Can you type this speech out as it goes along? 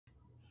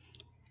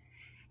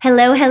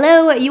Hello,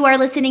 hello. You are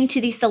listening to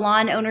the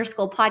Salon Owner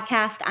School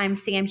podcast. I'm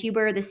Sam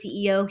Huber, the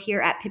CEO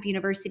here at Pipp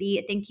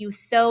University. Thank you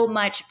so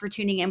much for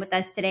tuning in with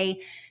us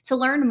today. To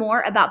learn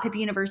more about Pipp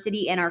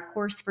University and our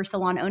course for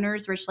salon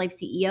owners, Rich Life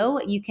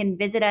CEO, you can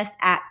visit us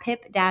at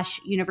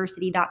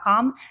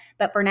pipp-university.com.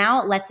 But for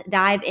now, let's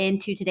dive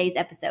into today's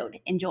episode.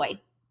 Enjoy.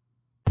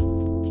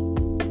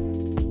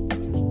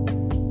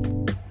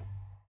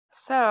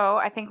 So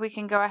I think we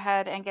can go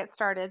ahead and get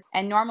started.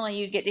 And normally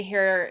you get to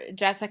hear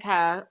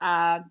Jessica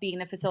being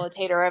the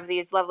facilitator of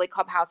these lovely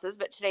clubhouses,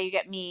 but today you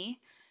get me.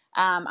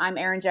 I'm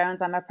Erin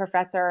Jones. I'm a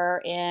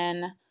professor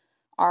in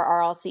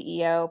our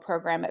RLCEO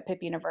program at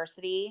Pipp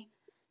University.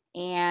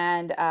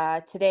 And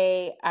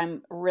today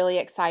I'm really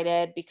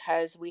excited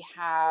because we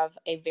have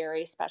a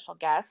very special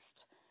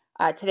guest.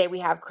 Today we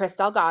have Kris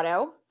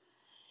Delgado.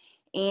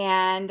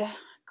 And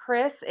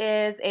Kris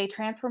is a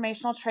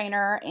transformational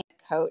trainer and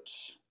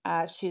coach.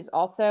 She's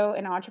also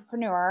an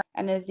entrepreneur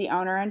and is the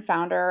owner and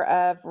founder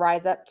of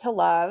Rise Up to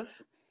Love,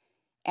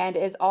 and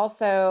is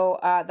also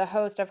the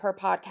host of her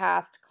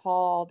podcast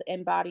called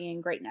Embodying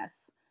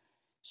Greatness.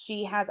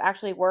 She has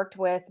actually worked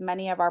with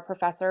many of our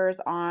professors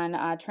on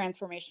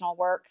transformational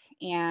work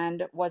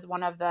and was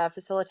one of the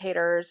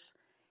facilitators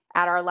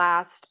at our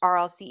last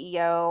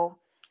RLCEO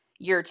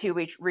year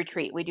 2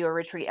 retreat. We do a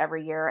retreat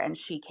every year, and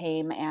she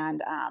came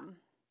and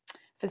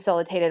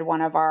facilitated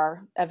one of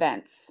our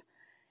events.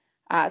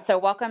 So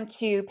welcome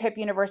to Pipp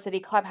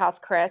University Clubhouse,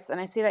 Kris. And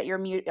I see that you're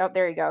mute. Oh,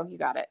 there you go. You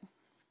got it.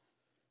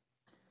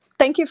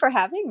 Thank you for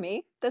having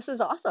me. This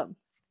is awesome.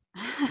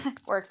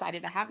 We're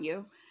excited to have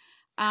you.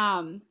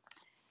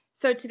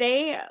 So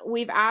today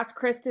we've asked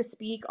Kris to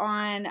speak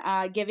on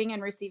giving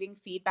and receiving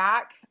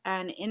feedback.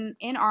 And in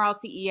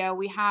RLCEO,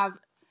 we have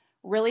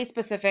really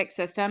specific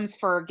systems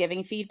for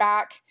giving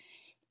feedback.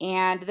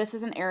 And this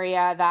is an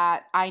area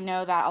that I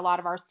know that a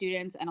lot of our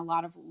students and a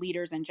lot of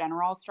leaders in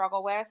general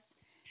struggle with.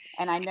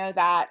 And I know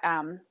that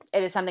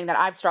it is something that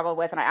I've struggled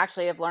with, and I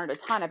actually have learned a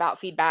ton about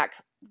feedback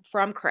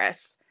from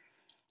Kris.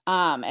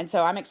 And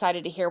so I'm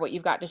excited to hear what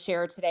you've got to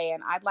share today.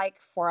 And I'd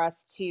like for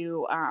us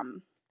to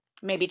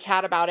maybe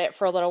chat about it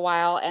for a little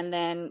while, and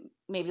then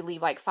maybe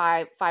leave like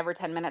five or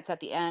 10 minutes at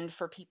the end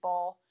for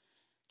people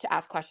to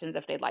ask questions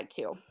if they'd like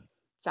to.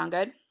 Sound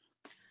good?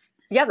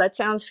 Yeah, that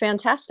sounds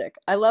fantastic.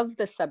 I love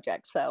this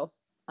subject, so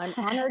I'm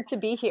honored to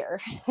be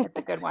here. It's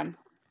a good one.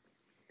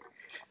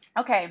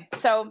 Okay,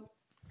 so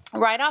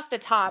right off the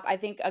top, I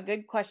think a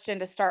good question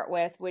to start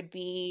with would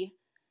be,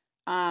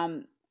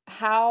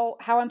 how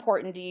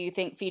important do you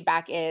think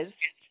feedback is?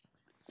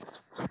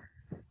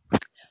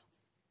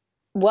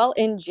 Well,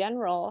 in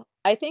general,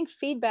 I think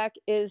feedback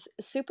is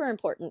super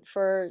important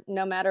for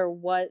no matter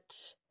what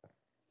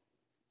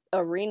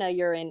arena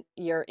you're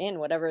in,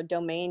 whatever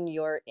domain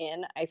you're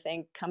in. I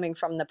think coming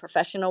from the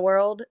professional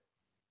world,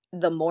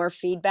 the more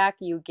feedback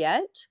you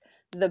get,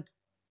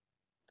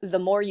 the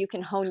more you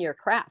can hone your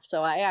craft.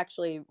 So I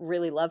actually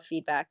really love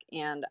feedback.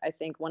 And I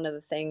think one of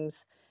the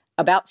things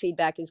about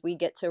feedback is we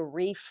get to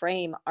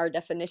reframe our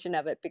definition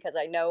of it, because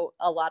I know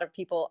a lot of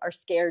people are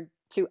scared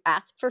to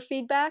ask for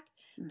feedback.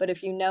 But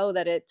if you know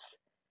that it's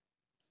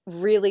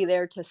really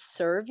there to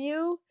serve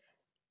you,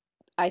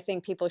 I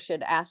think people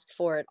should ask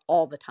for it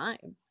all the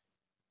time.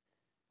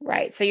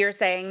 Right. So you're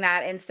saying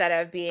that instead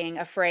of being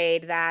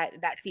afraid,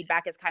 that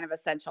feedback is kind of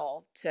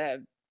essential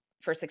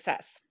for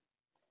success.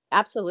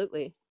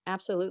 Absolutely.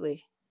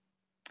 Absolutely.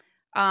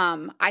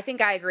 I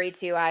think I agree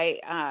too.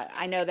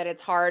 I know that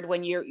it's hard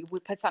when we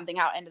put something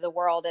out into the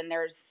world, and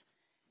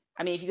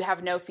if you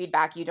have no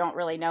feedback, you don't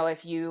really know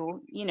if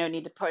you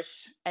need to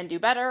push and do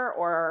better,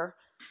 or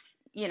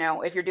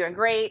if you're doing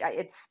great.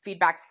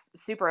 Feedback's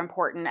super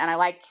important. And I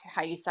like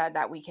how you said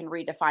that we can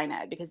redefine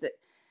it, because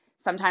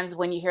sometimes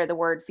when you hear the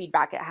word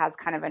feedback, it has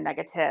kind of a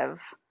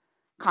negative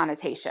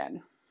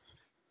connotation.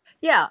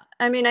 Yeah.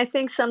 I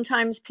think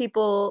sometimes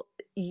people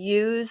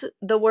use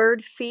the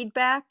word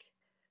feedback,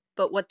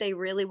 but what they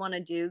really want to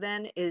do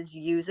then is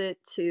use it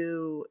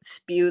to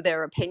spew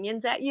their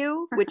opinions at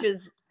you, which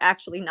is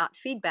actually not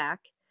feedback.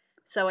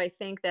 So I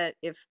think that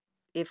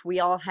if we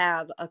all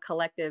have a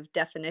collective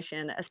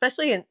definition,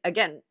 especially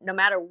again, no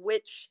matter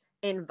which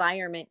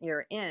environment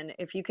you're in,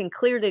 if you can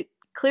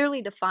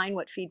clearly define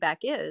what feedback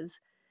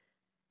is,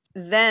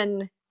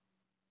 then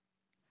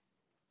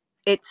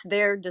it's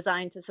there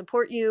designed to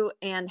support you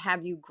and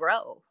have you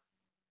grow.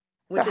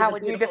 So how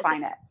would you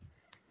define it?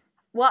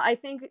 Well, I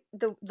think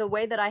the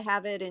way that I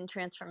have it in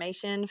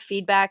transformation,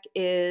 feedback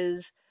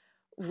is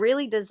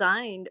really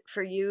designed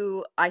for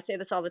you. I say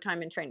this all the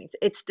time in trainings.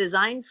 It's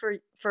designed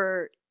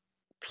for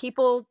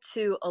people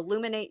to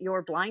illuminate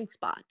your blind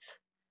spots.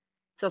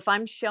 So if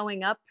I'm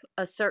showing up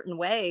a certain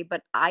way,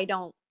 but I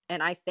don't,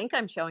 and I think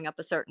I'm showing up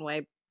a certain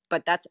way,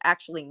 but that's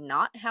actually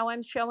not how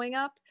I'm showing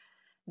up,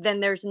 then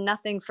there's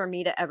nothing for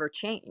me to ever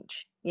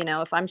change.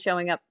 If I'm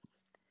showing up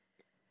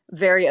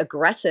very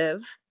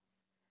aggressive,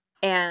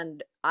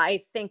 and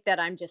I think that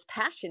I'm just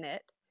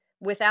passionate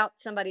without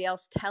somebody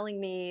else telling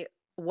me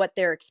what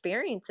they're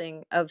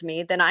experiencing of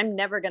me, then I'm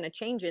never going to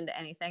change into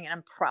anything. And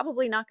I'm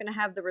probably not going to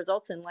have the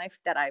results in life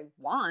that I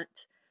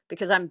want,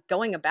 because I'm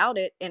going about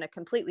it in a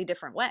completely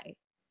different way.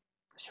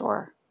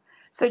 Sure.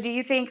 So do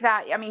you think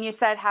that, I mean, you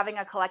said having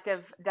a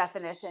collective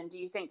definition, do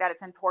you think that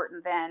it's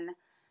important then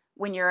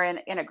when you're in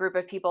a group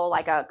of people,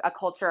 like a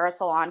culture, a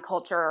salon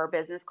culture or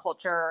business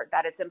culture,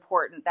 that it's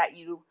important that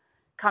you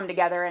come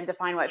together and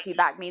define what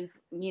feedback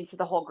means to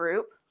the whole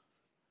group?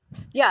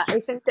 Yeah, I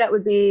think that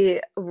would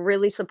be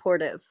really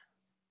supportive.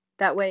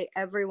 That way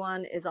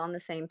everyone is on the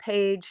same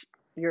page.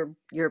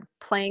 You're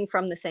playing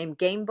from the same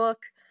game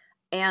book,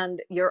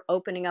 and you're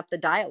opening up the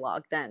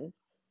dialogue then.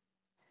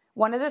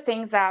 One of the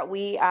things that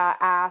we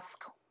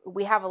ask,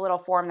 we have a little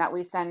form that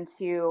we send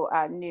to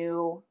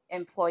new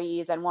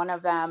employees, and one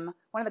of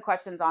the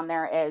questions on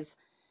there is,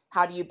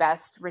 how do you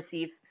best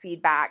receive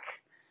feedback?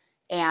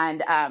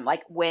 And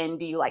like, when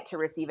do you like to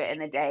receive it in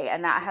the day?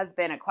 And that has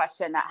been a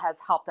question that has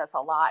helped us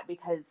a lot,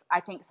 because I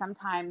think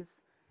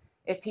sometimes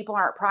if people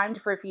aren't primed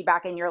for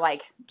feedback and you're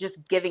like just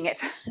giving it,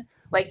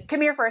 like,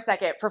 come here for a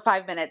second for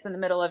 5 minutes in the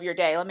middle of your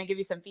day, let me give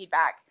you some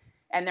feedback,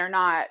 and they're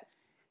not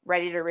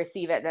ready to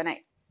receive it, then it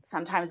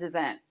sometimes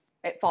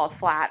it falls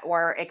flat,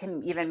 or it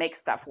can even make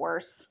stuff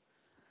worse.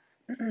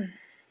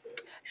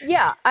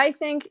 Yeah, I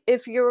think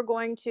if you're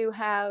going to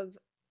have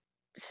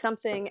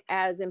something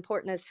as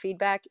important as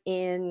feedback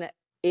in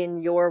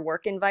your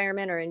work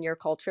environment or in your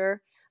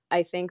culture,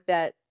 I think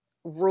that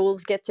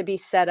rules get to be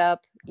set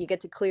up. You get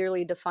to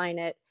clearly define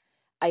it.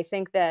 I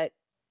think that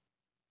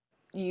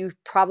you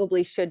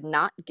probably should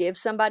not give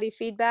somebody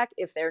feedback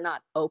if they're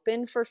not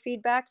open for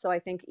feedback. So I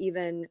think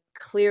even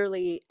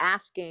clearly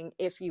asking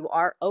if you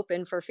are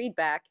open for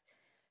feedback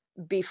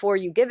before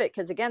you give it,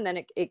 because again,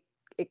 then it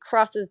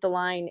crosses the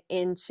line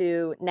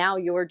into, now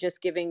you're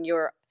just giving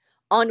your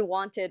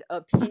unwanted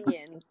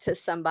opinion to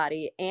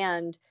somebody,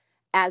 and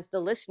as the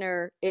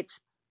listener, it's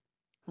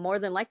more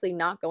than likely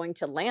not going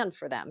to land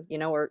for them,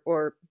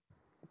 or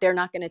they're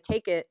not going to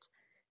take it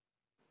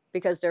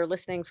because they're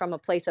listening from a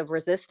place of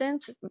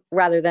resistance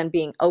rather than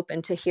being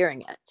open to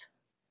hearing it.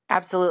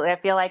 Absolutely. I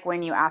feel like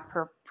when you ask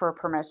for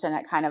permission,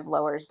 it kind of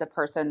lowers the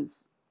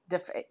person's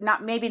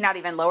not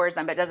even lowers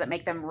them, but doesn't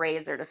make them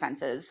raise their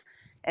defenses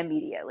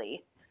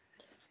immediately.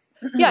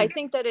 Yeah, I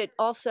think that it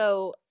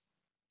also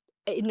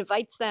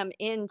invites them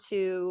in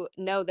to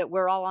know that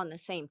we're all on the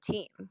same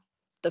team.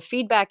 The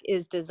feedback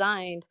is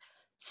designed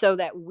so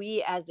that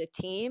we as a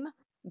team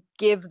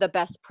give the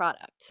best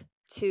product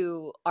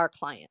to our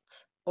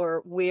clients,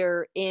 or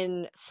we're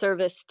in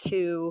service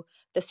to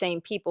the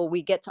same people.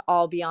 We get to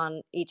all be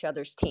on each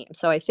other's team.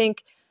 So I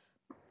think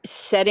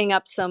setting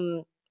up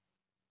some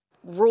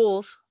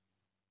rules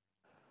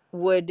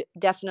would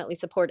definitely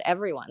support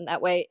everyone.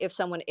 That way, if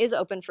someone is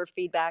open for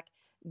feedback,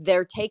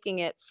 they're taking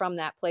it from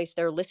that place.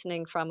 They're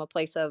listening from a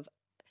place of,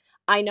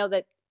 I know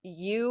that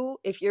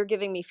if you're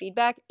giving me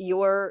feedback,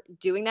 you're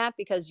doing that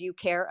because you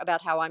care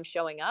about how I'm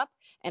showing up,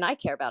 and I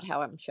care about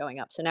how I'm showing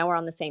up. So now we're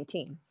on the same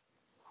team.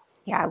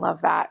 Yeah, I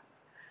love that.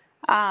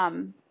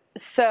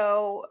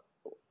 So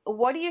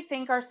what do you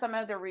think are some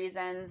of the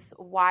reasons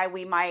why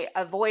we might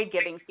avoid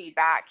giving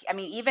feedback? I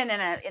mean, even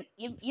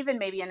even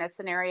maybe in a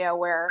scenario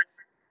where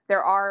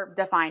there are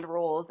defined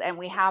rules and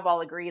we have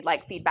all agreed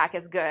like feedback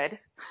is good.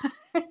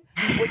 What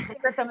do you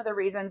think are some of the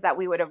reasons that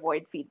we would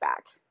avoid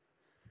feedback?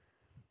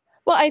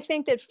 Well, I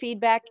think that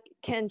feedback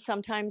can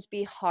sometimes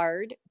be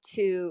hard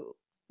to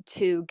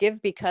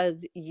give,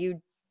 because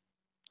you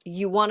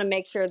want to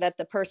make sure that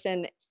the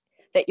person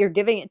that you're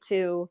giving it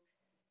to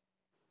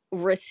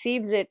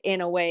receives it in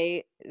a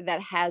way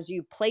that has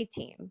you play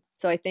team.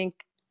 So I think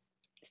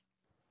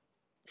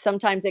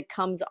sometimes it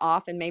comes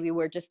off, and maybe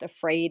we're just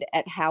afraid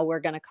at how we're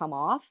going to come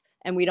off,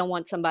 and we don't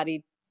want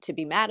somebody to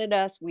be mad at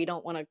us. We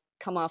don't want to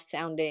come off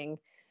sounding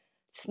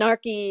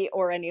snarky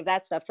or any of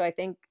that stuff. So I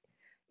think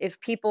if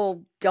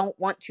people don't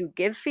want to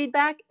give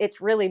feedback,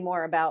 it's really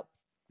more about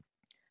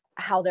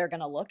how they're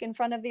going to look in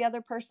front of the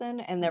other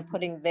person, and they're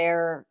putting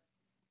their,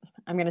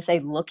 I'm going to say,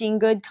 looking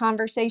good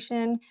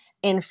conversation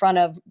in front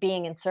of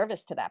being in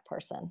service to that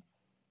person.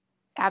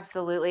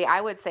 Absolutely.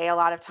 I would say a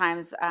lot of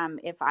times,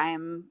 if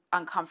I'm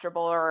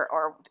uncomfortable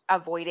or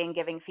avoiding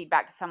giving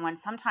feedback to someone,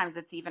 sometimes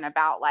it's even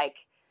about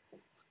like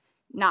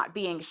not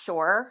being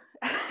sure.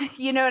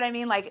 You know what I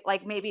mean?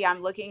 Like maybe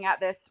I'm looking at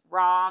this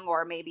wrong,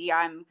 or maybe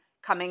I'm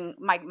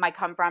my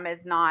come from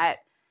is not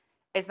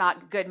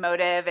good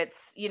motive. It's,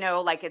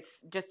 like it's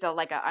just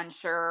like a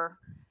unsure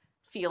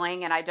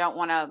feeling, and I don't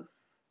want to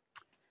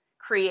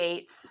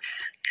create,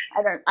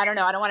 I don't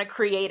know. I don't want to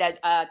create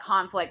a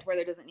conflict where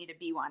there doesn't need to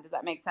be one. Does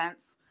that make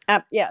sense?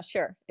 Yeah,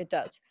 sure. It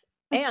does.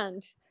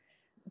 And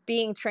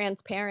being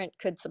transparent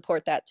could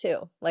support that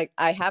too. Like,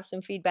 I have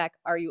some feedback.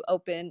 Are you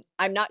open?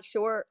 I'm not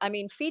sure. I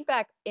mean,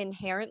 feedback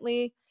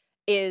inherently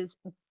is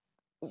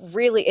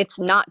really, it's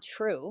not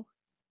true.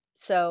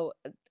 So,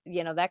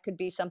 that could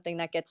be something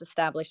that gets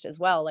established as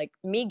well. Like,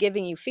 me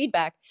giving you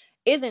feedback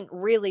isn't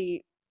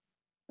really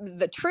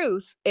the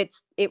truth. It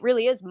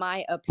really is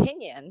my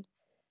opinion.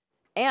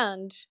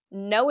 And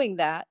knowing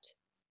that,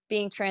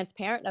 being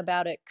transparent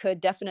about it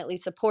could definitely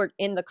support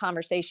in the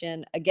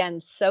conversation, again,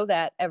 so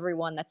that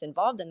everyone that's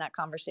involved in that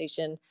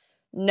conversation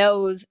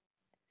knows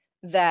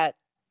that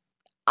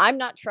I'm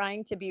not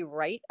trying to be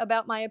right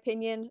about my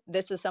opinion.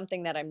 This is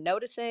something that I'm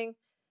noticing.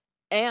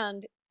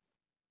 And,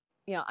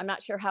 I'm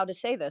not sure how to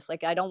say this.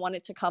 Like, I don't want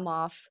it to come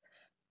off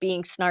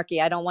being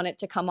snarky. I don't want it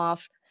to come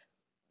off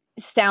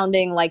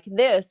sounding like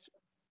this.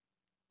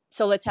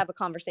 So let's have a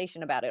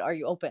conversation about it. Are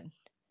you open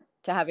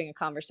to having a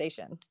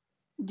conversation?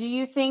 Do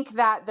you think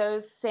that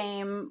those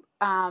same,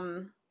 I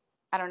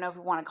don't know if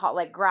we want to call it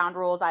like ground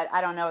rules,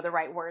 I don't know the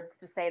right words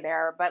to say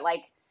there, but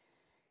like,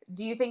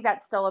 do you think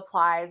that still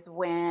applies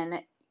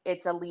when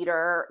it's a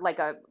leader, like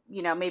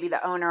maybe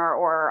the owner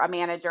or a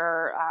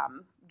manager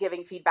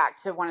giving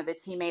feedback to one of the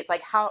teammates?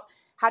 Like, how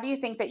do you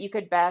think that you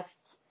could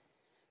best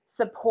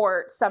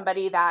support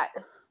somebody that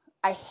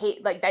I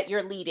hate, like that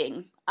you're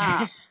leading?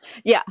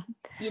 Yeah.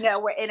 In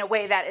a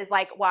way that is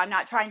like, well, I'm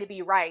not trying to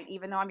be right,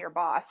 even though I'm your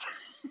boss.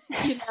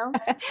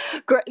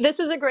 This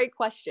is a great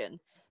question.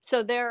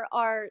 So there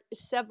are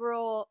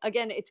several,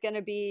 again, it's going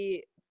to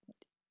be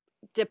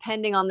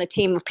depending on the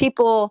team of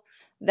people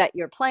that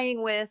you're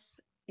playing with,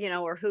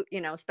 or who,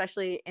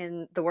 especially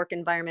in the work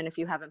environment, if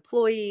you have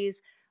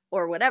employees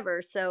or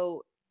whatever.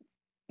 So,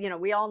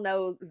 we all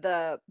know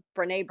the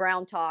Brene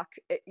Brown talk,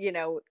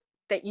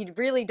 that you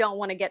really don't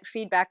want to get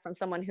feedback from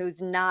someone who's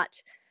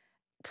not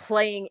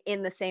playing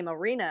in the same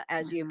arena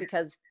as you,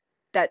 because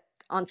that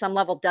on some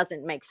level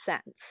doesn't make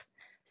sense.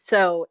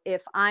 So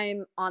if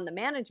I'm on the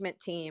management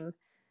team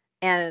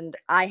and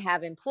I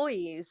have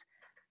employees,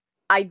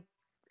 I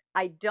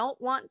I don't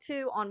want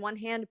to, on one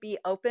hand, be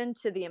open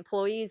to the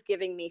employees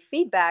giving me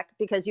feedback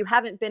because you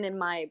haven't been in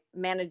my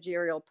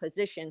managerial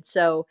position.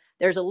 So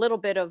there's a little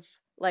bit of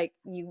like,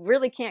 you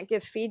really can't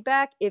give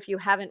feedback if you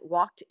haven't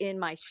walked in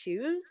my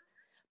shoes.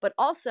 But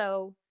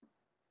also,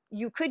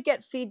 you could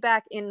get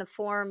feedback in the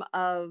form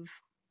of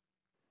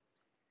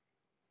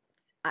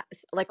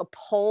like a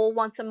poll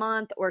once a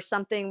month or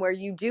something where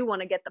you do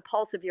want to get the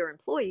pulse of your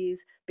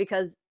employees,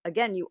 because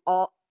again, you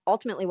all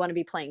ultimately want to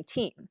be playing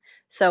team.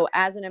 So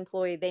as an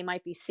employee, they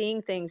might be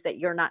seeing things that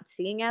you're not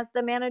seeing as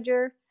the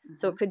manager.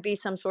 So it could be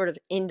some sort of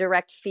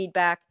indirect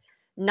feedback,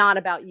 not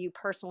about you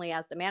personally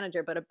as the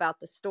manager, but about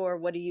the store.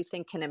 What do you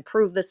think can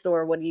improve the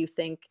store? What do you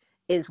think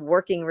is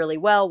working really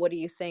well? What do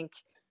you think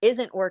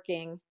isn't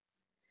working?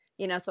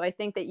 So I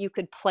think that you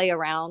could play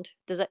around.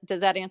 Does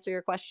that answer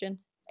your question?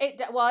 It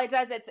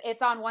does.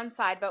 It's on one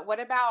side, but what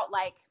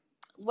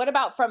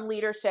about from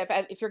leadership?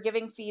 If you're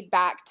giving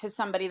feedback to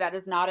somebody that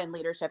is not in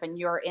leadership and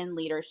you're in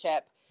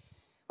leadership,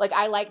 like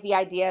I like the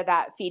idea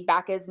that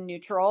feedback is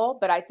neutral,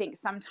 but I think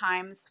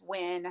sometimes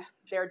when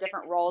there are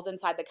different roles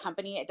inside the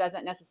company, it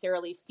doesn't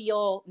necessarily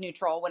feel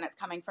neutral when it's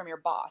coming from your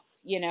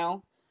boss,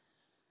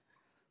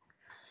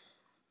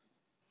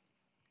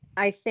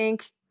 I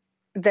think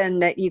then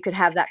that you could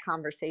have that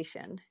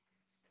conversation.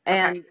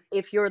 And Okay.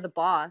 if you're the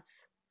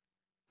boss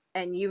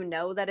and you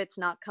know that it's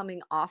not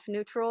coming off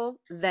neutral,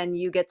 then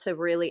you get to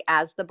really,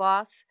 as the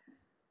boss,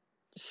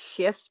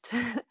 shift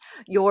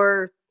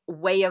your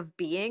way of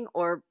being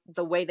or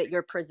the way that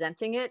you're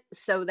presenting it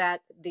so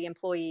that the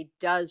employee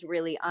does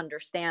really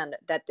understand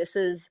that this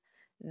is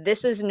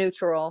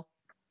neutral.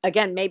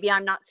 Again, maybe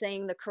I'm not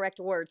saying the correct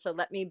word, so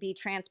let me be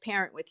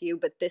transparent with you,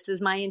 but this is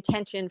my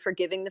intention for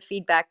giving the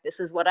feedback. This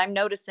is what I'm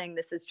noticing.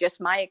 This is just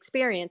my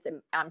experience,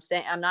 and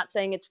I'm not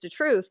saying it's the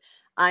truth.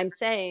 I'm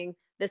saying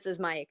this is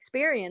my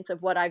experience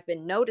of what I've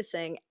been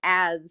noticing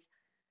as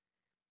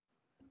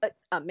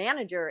a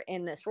manager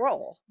in this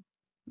role.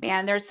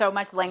 Man, there's so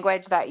much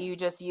language that you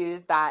just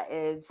use that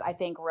is, I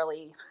think,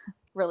 really,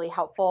 really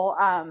helpful.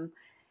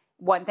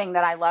 One thing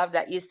that I love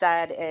that you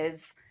said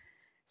is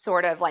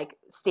sort of like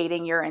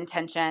stating your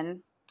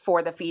intention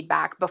for the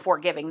feedback before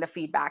giving the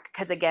feedback.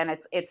 Because again,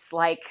 it's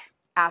like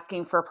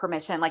asking for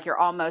permission, like you're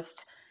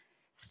almost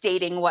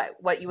stating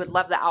what you would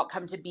love the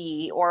outcome to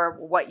be or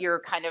what you're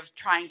kind of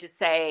trying to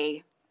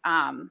say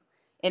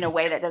in a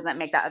way that doesn't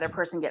make that other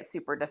person get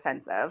super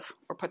defensive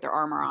or put their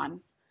armor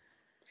on.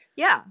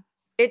 Yeah,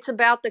 it's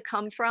about the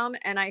come from.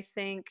 And I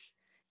think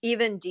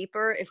even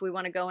deeper, if we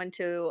want to go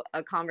into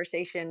a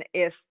conversation,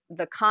 if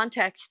the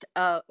context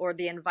or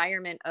the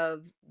environment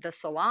of the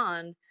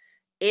salon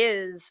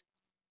is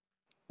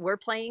we're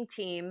playing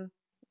team,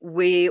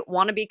 we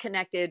want to be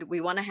connected,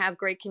 we want to have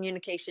great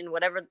communication,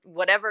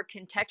 whatever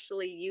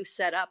contextually you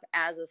set up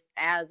as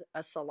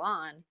a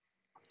salon,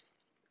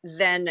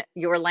 then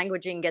your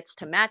languaging gets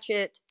to match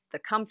it. The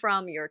come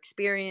from, your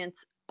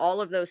experience, all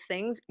of those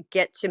things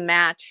get to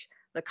match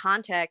the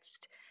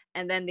context.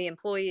 And then the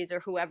employees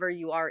or whoever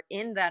you are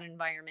in that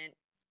environment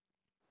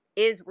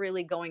is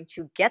really going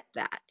to get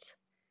that.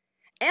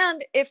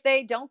 And if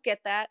they don't get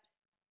that,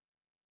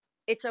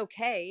 it's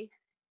okay.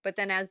 But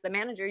then as the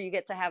manager, you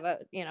get to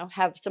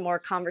have some more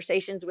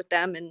conversations with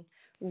them and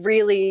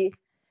really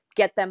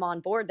get them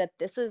on board that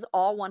this is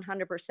all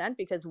 100%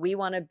 because we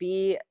want to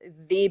be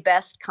the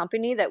best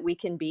company that we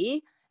can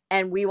be,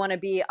 and we want to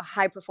be a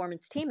high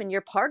performance team, and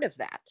you're part of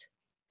that.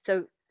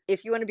 So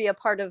if you want to be a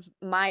part of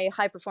my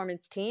high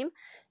performance team,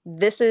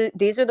 these are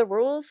the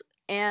rules,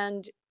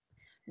 and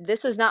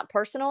this is not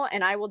personal,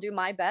 and I will do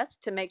my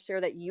best to make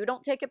sure that you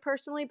don't take it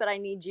personally, but I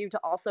need you to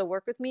also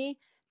work with me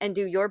and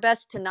do your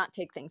best to not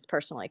take things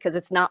personally, because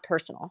it's not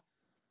personal.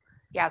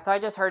 Yeah, so I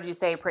just heard you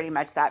say pretty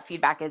much that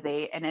feedback is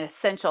an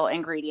essential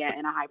ingredient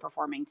in a high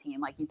performing team.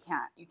 Like you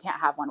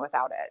can't have one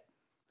without it.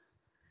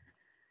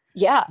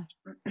 Yeah.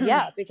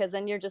 Yeah, because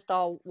then you're just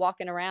all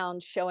walking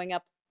around showing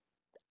up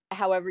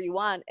however you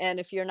want, and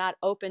if you're not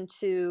open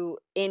to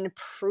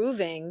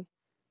improving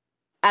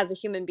as a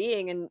human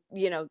being and,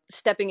 you know,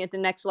 stepping into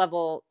next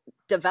level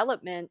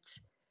development,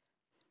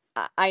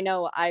 I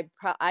know I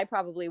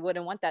probably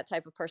wouldn't want that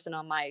type of person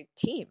on my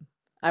team.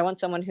 I want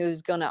someone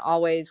who's going to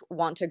always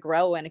want to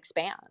grow and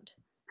expand.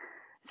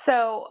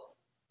 So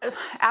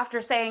after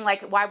saying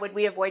like why would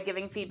we avoid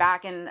giving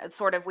feedback, and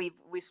sort of we've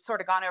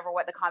sort of gone over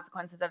what the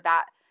consequences of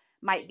that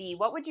might be,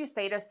 what would you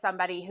say to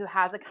somebody who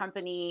has a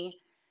company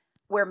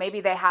where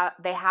maybe they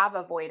have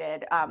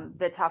avoided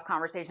the tough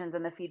conversations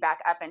and the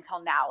feedback up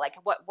until now? Like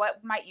what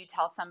might you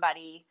tell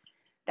somebody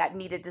that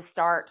needed to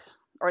start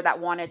or that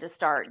wanted to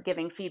start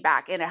giving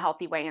feedback in a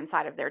healthy way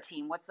inside of their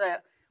team? What's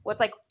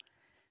like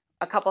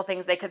a couple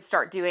things they could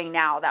start doing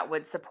now that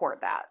would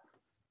support that?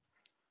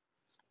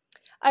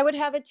 I would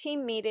have a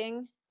team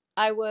meeting.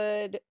 I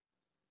would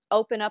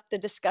open up the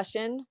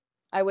discussion.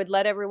 I would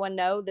let everyone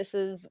know this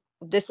is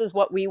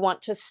what we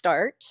want to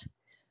start.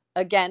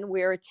 Again,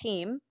 we're a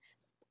team.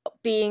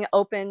 Being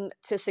open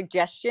to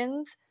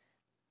suggestions,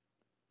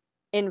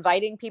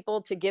 inviting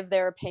people to give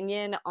their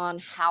opinion on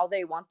how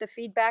they want the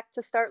feedback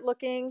to start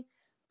looking.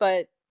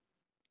 But,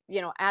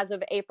 you know, as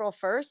of April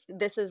 1st,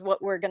 this is what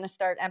we're going to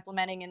start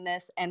implementing in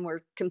this. And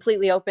we're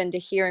completely open to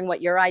hearing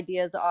what your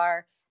ideas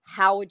are.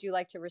 How would you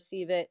like to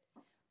receive it?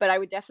 But I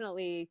would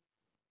definitely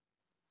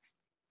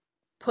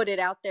put it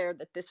out there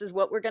that this is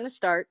what we're going to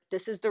start.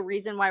 This is the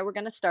reason why we're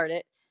going to start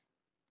it.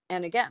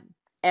 And again,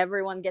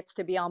 everyone gets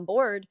to be on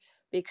board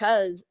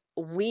because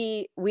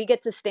we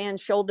get to stand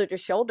shoulder to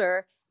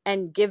shoulder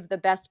and give the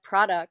best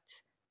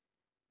product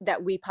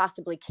that we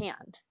possibly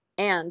can.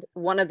 And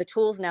one of the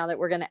tools now that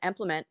we're going to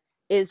implement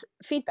is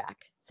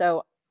feedback.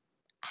 So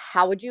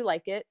how would you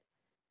like it?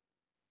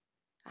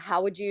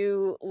 How would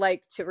you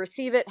like to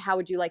receive it? How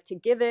would you like to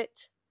give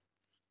it?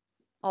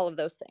 All of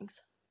those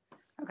things.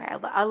 Okay,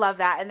 I love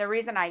that. And the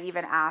reason I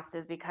even asked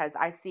is because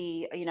I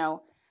see,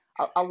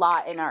 a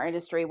lot in our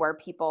industry where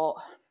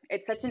people,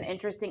 it's such an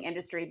interesting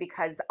industry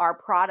because our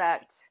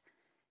product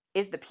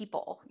is the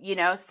people,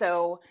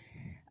 so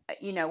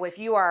if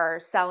you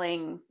are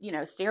selling,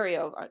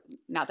 stereo,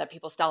 not that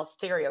people sell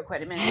stereo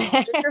equipment anymore,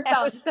 but if you're That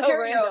selling was so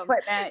stereo random.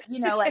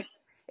 equipment, like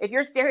if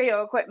your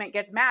stereo equipment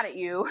gets mad at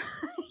you,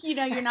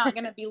 you're not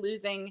going to be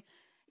losing,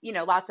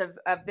 lots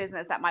of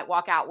business that might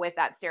walk out with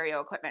that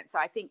stereo equipment. So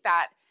I think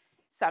that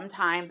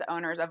sometimes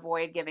owners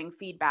avoid giving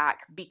feedback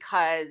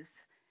because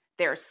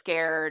they're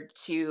scared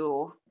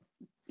to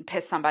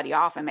piss somebody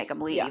off and make them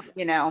leave,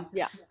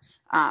 Yeah.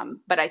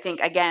 But I think,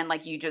 again,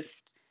 like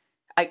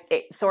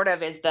it sort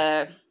of is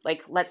the,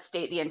 like, let's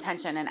state the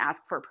intention and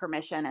ask for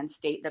permission and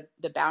state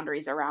the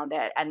boundaries around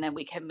it. And then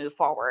we can move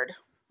forward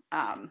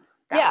that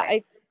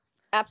way.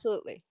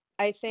 Absolutely.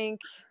 I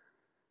think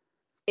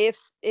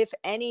if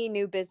any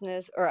new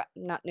business, or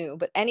not new,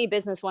 but any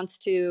business wants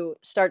to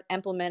start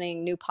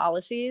implementing new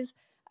policies,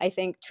 I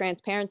think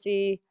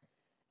transparency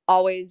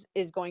always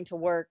is going to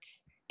work.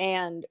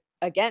 And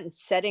again,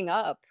 setting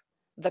up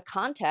the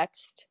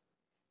context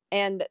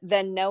and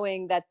then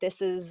knowing that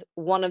this is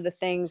one of the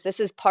things, this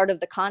is part of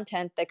the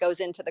content that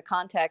goes into the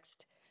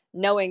context,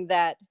 knowing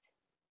that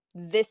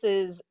this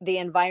is the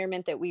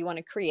environment that we want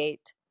to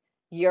create.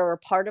 You're a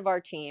part of our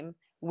team.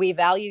 We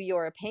value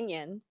your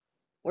opinion.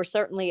 We're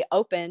certainly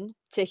open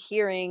to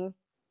hearing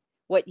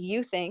what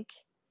you think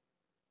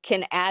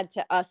can add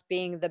to us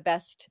being the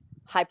best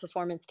high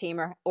performance team,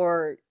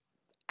 or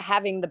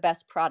having the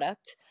best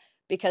product,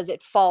 because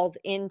it falls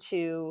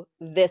into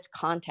this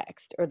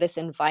context or this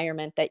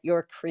environment that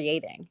you're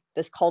creating,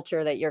 this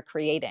culture that you're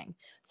creating.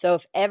 So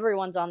if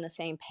everyone's on the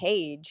same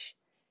page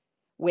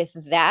with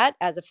that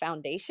as a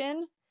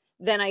foundation,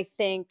 then I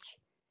think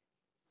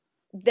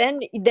then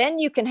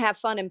you can have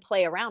fun and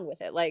play around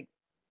with it. Like,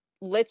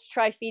 let's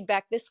try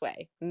feedback this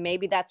way.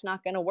 Maybe that's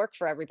not going to work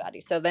for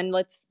everybody. So then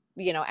let's,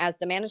 as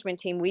the management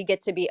team, we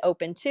get to be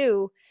open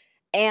to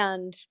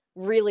and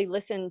really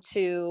listen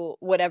to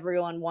what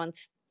everyone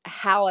wants,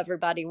 how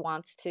everybody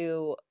wants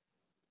to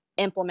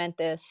implement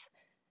this,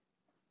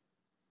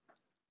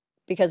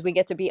 because we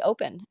get to be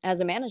open as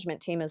a management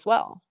team as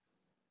well.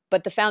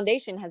 But the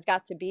foundation has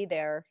got to be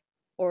there,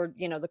 or,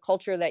 the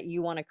culture that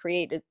you want to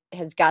create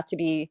has got to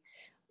be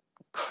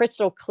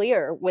crystal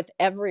clear with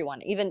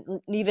everyone,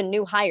 even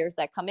new hires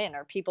that come in,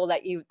 or people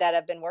that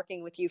have been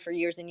working with you for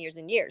years and years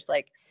and years.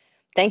 Like,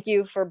 thank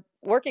you for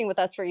working with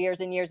us for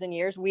years and years and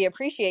years. We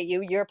appreciate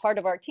you. You're a part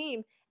of our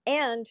team,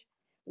 and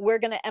we're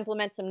going to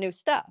implement some new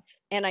stuff.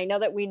 And I know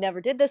that we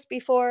never did this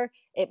before.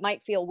 It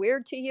might feel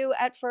weird to you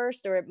at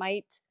first, or it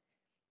might,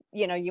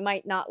 you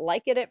might not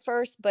like it at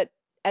first, but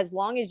as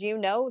long as you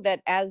know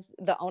that as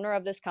the owner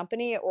of this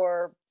company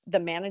or the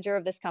manager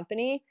of this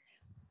company,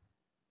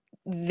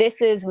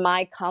 this is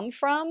my come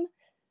from,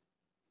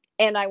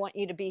 and I want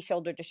you to be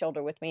shoulder to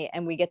shoulder with me,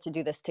 and we get to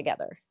do this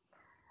together.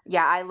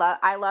 Yeah,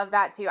 I love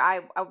that too.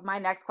 My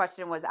next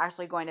question was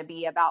actually going to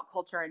be about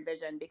culture and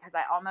vision, because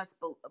I almost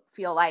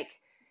feel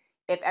like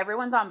if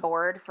everyone's on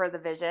board for the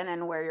vision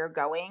and where you're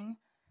going,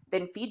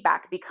 then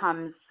feedback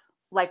becomes,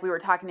 like we were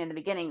talking in the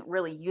beginning,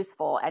 really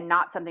useful and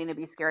not something to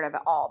be scared of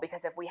at all.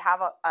 Because if we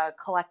have a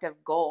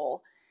collective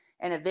goal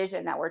and a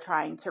vision that we're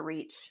trying to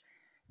reach,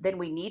 then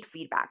we need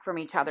feedback from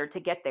each other to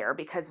get there,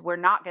 because we're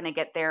not going to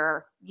get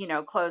there,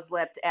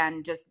 closed-lipped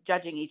and just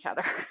judging each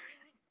other.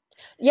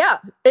 Yeah,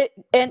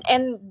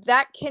 and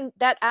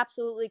that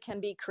absolutely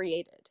can be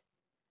created,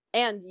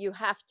 and you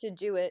have to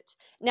do it.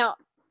 Now,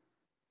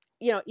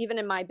 even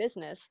in my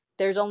business,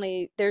 there's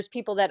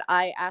people that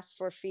I ask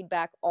for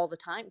feedback all the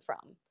time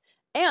from.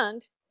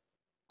 And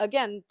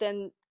again,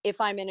 then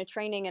if I'm in a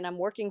training and I'm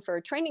working for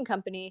a training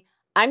company,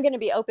 I'm going to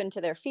be open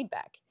to their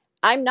feedback.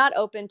 I'm not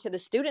open to the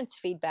students'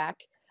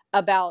 feedback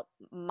about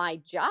my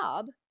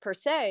job per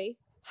se,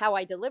 how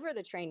I deliver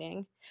the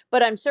training,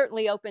 but I'm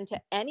certainly open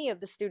to any of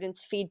the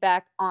students'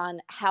 feedback on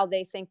how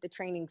they think the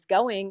training's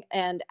going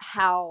and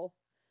how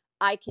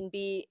I can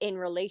be in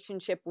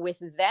relationship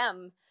with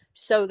them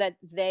so that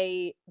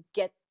they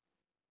get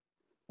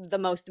the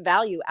most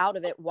value out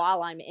of it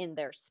while I'm in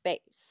their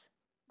space.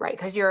 Right,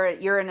 because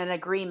you're in an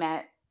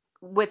agreement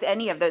with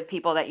any of those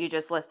people that you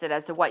just listed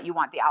as to what you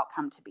want the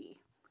outcome to be.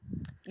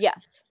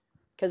 Yes,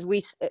 because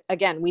we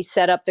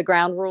set up the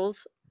ground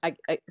rules.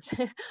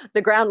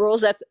 The ground rules,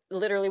 that's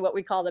literally what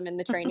we call them in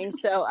the training.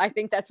 So I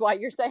think that's why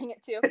you're saying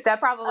it too. That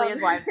probably is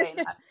why I'm saying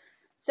that.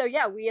 So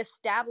yeah, we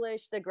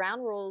establish the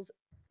ground rules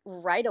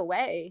right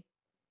away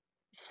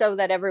so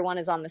that everyone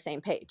is on the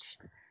same page.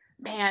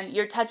 Man,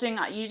 you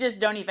just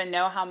don't even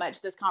know how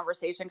much this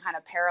conversation kind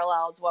of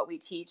parallels what we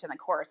teach in the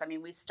course. I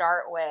mean, we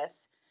start with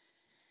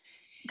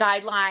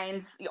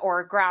guidelines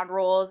or ground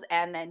rules,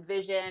 and then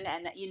vision,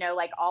 and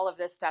like all of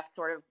this stuff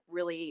sort of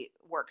really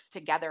works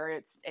together.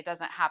 It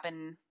doesn't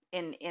happen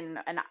in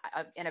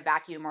a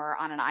vacuum or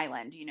on an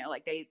island,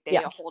 like they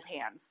hold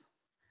hands.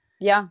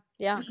 Yeah.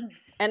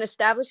 And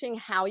establishing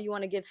how you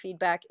want to give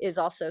feedback is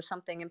also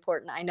something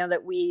important. I know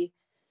that we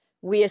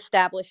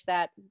establish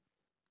that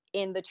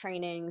in the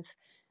trainings,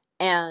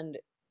 and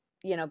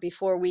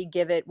before we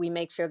give it, we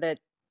make sure that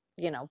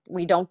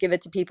we don't give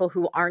it to people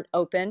who aren't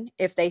open.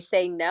 If they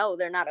say no,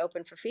 they're not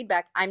open for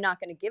feedback, I'm not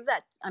going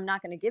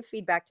to give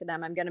feedback to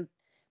them. I'm going to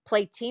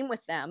play team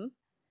with them.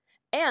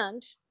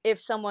 And if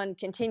someone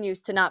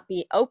continues to not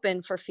be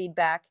open for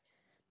feedback,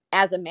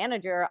 as a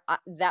manager,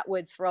 that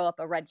would throw up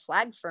a red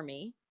flag for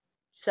me.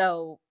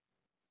 So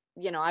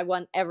I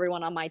want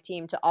everyone on my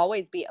team to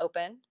always be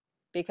open,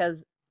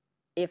 because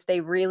if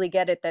they really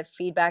get it that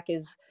feedback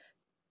is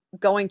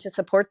going to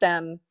support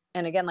them,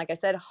 and again, like I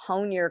said,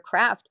 hone your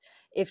craft.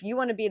 If you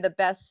want to be the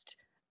best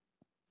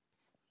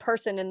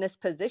person in this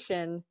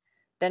position,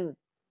 then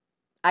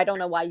I don't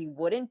know why you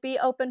wouldn't be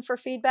open for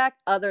feedback,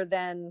 other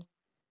than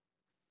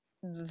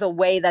the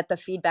way that the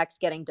feedback's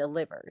getting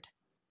delivered,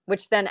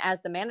 which then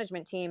as the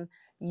management team,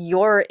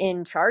 you're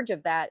in charge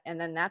of that. And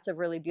then that's a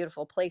really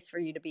beautiful place for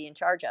you to be in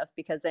charge of,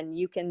 because then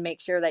you can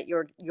make sure that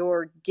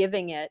you're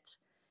giving it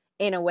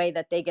in a way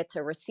that they get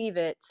to receive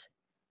it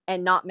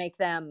and not make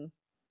them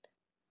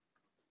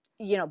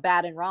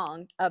bad and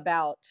wrong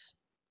about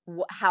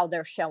how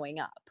they're showing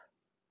up.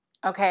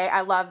 Okay,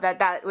 I love that.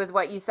 That was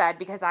what you said,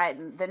 because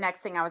the next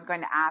thing I was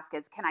going to ask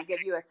is, can I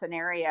give you a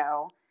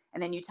scenario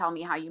and then you tell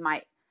me how you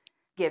might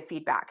give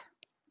feedback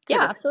to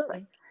Yeah, this?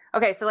 absolutely.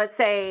 Okay, so let's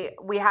say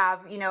we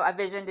have, a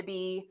vision to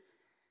be,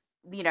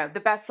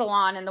 the best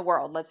salon in the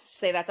world. Let's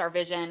say that's our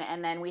vision,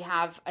 and then we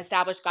have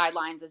established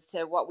guidelines as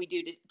to what we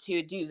do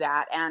to do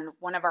that. And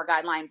one of our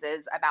guidelines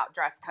is about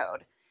dress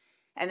code.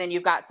 And then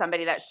you've got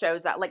somebody that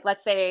shows up, like,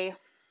 let's say,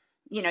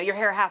 your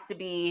hair has to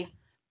be,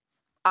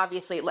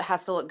 obviously it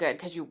has to look good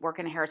because you work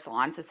in a hair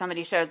salon. So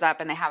somebody shows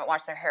up and they haven't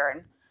washed their hair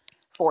in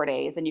 4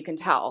 days, and you can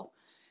tell.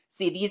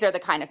 See, these are the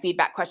kind of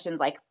feedback questions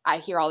like I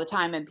hear all the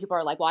time, and people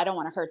are like, well, I don't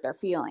want to hurt their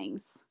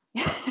feelings.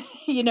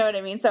 You know what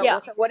I mean? So, Yeah.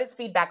 So what does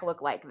feedback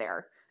look like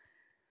there?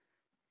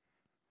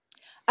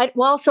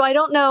 So I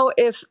don't know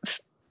if,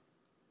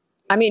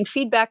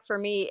 feedback for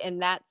me in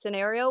that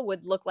scenario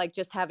would look like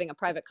just having a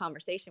private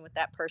conversation with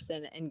that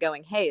person and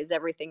going, hey, is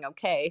everything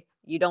okay?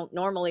 You don't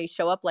normally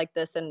show up like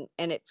this. And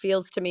it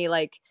feels to me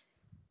like,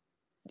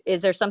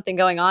 is there something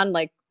going on?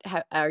 Like,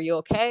 are you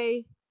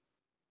okay?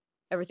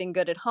 Everything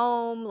good at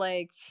home?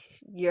 Like,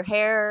 your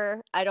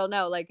hair? I don't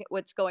know. Like,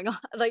 what's going on?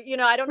 Like,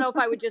 I don't know if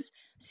I would just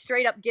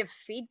straight up give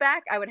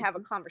feedback. I would have a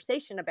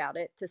conversation about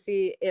it to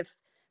see if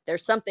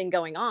there's something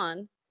going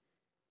on.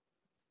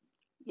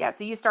 Yeah,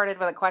 so you started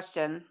with a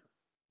question.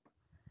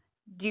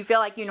 Do you feel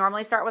like you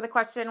normally start with a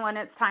question when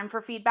it's time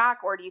for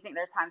feedback, or do you think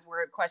there's times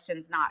where a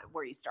question's not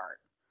where you start?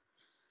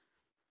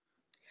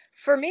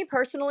 For me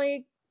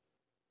personally,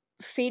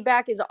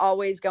 feedback is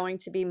always going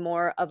to be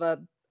more of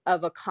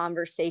a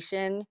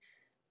conversation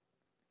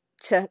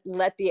to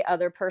let the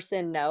other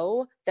person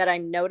know that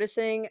I'm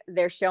noticing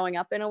they're showing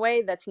up in a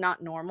way that's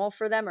not normal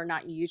for them or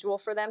not usual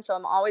for them. So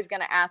I'm always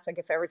going to ask, like,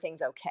 if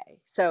everything's okay.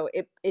 So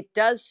it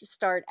does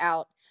start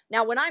out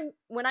Now, when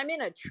I'm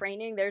in a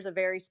training, there's a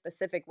very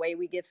specific way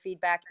we give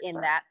feedback in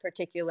that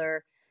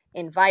particular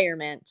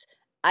environment.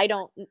 I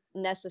don't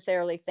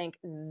necessarily think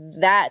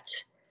that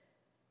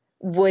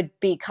would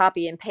be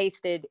copy and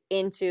pasted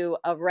into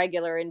a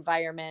regular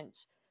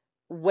environment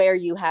where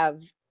you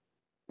have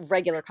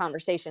regular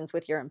conversations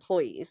with your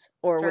employees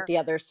or with the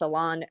other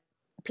salon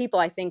people.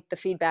 I think the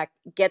feedback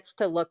gets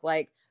to look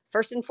like,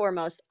 first and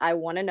foremost, I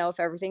want to know if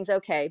everything's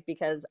okay,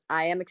 because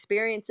I am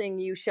experiencing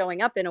you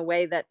showing up in a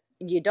way that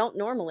you don't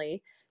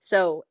normally.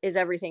 So is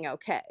everything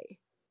okay?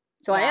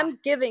 So I am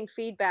giving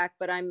feedback,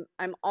 but I'm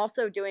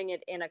also doing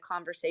it in a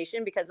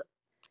conversation because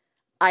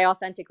I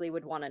authentically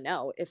would want to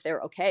know if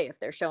they're okay, if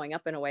they're showing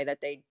up in a way that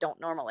they don't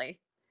normally.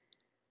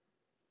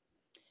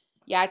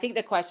 Yeah, I think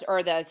the question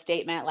or the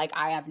statement, like,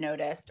 I have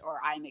noticed or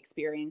I'm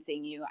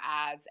experiencing you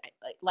as,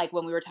 like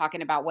when we were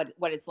talking about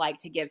what it's like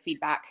to give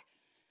feedback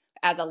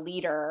as a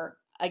leader,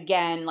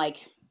 again,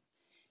 like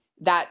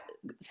that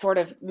sort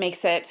of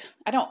makes it,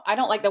 I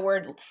don't like the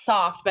word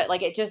soft, but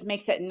like it just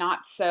makes it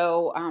not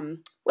so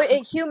Well,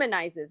 it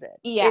humanizes it.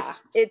 Yeah.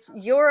 It's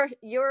you're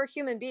a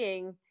human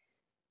being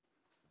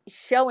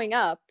showing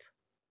up,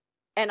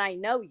 and I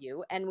know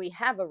you, and we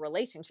have a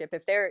relationship.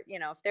 If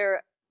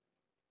they're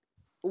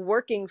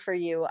working for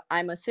you,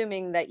 I'm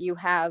assuming that you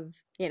have,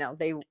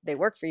 they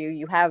work for you.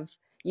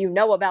 You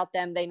know about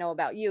them, they know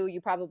about you. You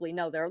probably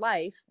know their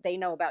life, they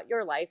know about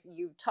your life.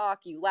 You talk,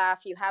 you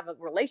laugh, you have a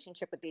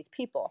relationship with these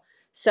people.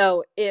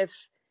 So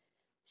if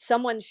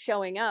someone's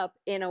showing up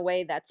in a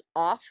way that's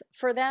off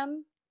for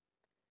them,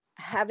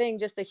 having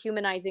just a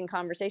humanizing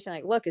conversation,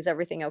 like, look, is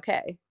everything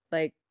okay?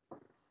 Like,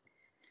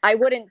 I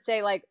wouldn't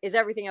say like, is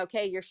everything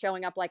okay? You're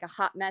showing up like a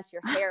hot mess.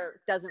 Your hair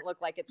doesn't look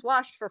like it's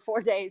washed for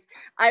 4 days.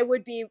 I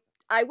would be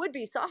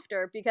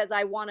softer because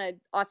I want to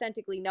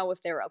authentically know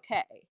if they're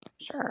okay.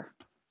 Sure.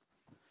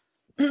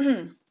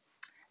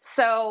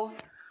 So,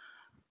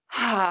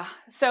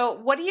 so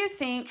what do you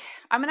think?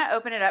 I'm going to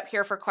open it up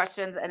here for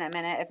questions in a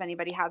minute. If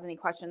anybody has any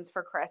questions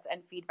for Kris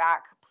and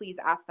feedback, please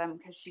ask them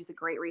because she's a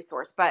great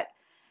resource. But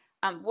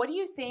what do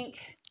you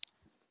think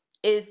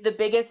is the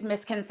biggest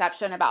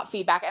misconception about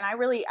feedback? And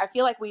I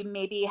feel like we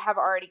maybe have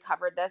already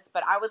covered this,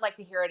 but I would like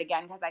to hear it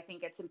again because I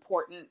think it's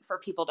important for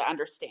people to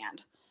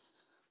understand.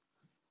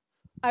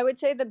 I would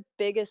say the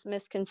biggest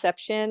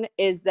misconception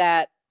is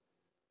that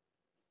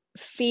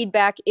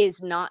feedback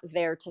is not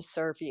there to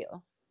serve you,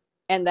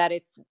 and that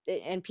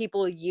and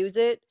people use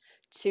it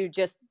to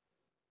just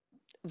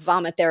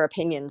vomit their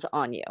opinions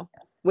on you,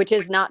 which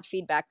is not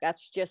feedback.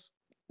 That's just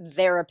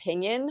their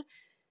opinion.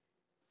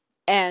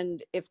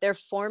 And if they're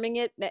forming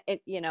it,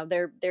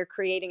 they're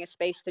creating a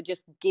space to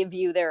just give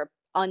you their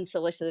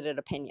unsolicited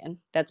opinion.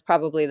 That's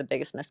probably the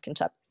biggest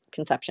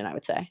misconception, I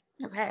would say.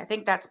 Okay, I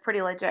think that's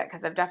pretty legit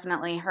because I've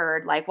definitely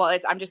heard like, well,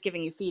 I'm just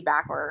giving you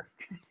feedback or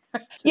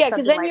yeah,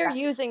 because then like you're that.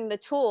 using the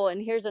tool.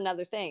 And here's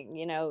another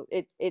thing,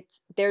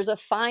 there's a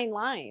fine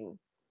line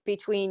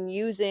between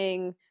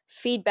using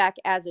feedback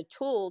as a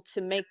tool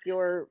to make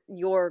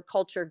your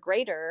culture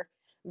greater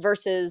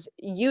versus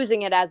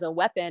using it as a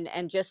weapon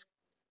and just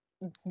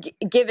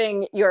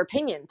giving your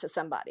opinion to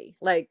somebody.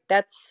 Like,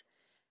 that's,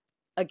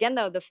 again,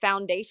 though, the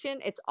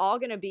foundation, it's all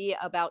going to be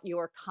about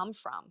your come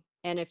from.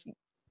 And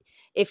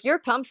if your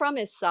come from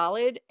is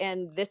solid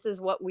and this is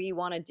what we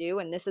want to do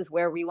and this is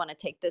where we want to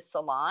take this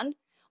salon,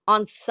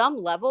 on some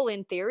level,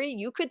 in theory,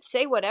 you could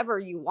say whatever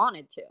you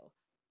wanted to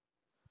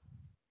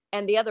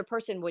and the other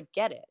person would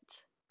get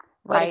it.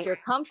 But Right. if your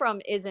come from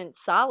isn't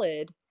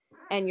solid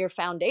and your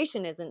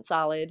foundation isn't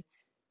solid,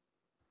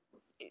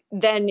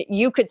 then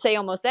you could say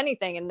almost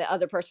anything and the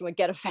other person would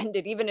get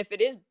offended, even if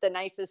it is the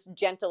nicest,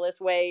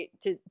 gentlest way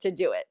to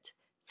do it.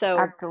 So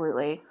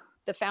Absolutely.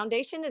 the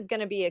foundation is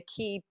going to be a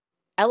key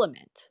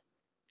element.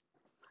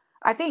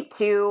 I think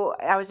too,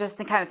 I was just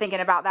kind of thinking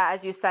about that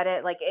as you said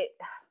it, like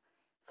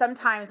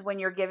sometimes when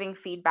you're giving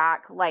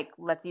feedback, like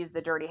let's use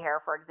the dirty hair,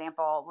 for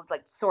example,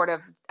 like sort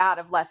of out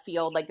of left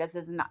field, like this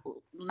is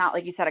not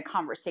like you said, a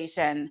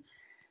conversation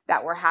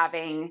that we're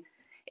having.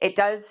 It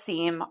does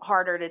seem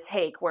harder to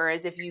take.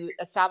 Whereas if you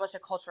establish a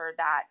culture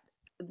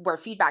where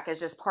feedback is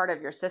just part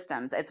of your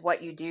systems, it's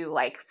what you do.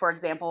 Like, for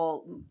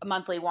example,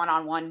 monthly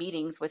one-on-one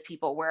meetings with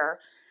people where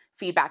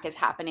feedback is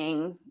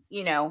happening,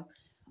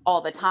 all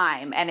the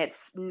time. And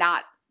it's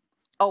not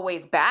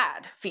always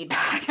bad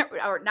feedback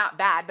or not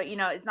bad, but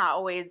it's not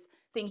always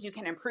things you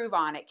can improve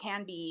on. It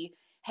can be,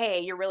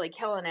 hey, you're really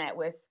killing it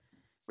with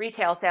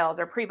retail sales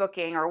or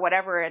pre-booking or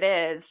whatever it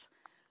is.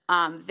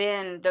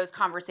 Then those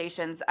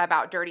conversations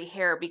about dirty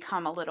hair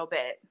become a little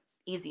bit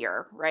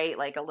easier, right?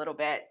 Like a little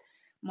bit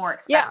more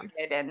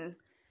expected and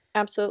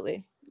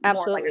absolutely.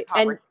 more like a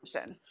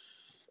conversation.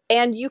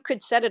 And you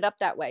could set it up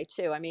that way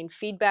too. I mean,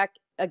 feedback,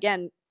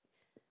 again,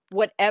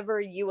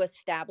 whatever you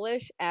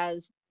establish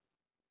as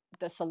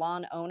the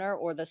salon owner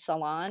or the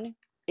salon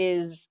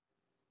is,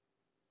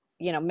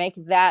 make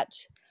that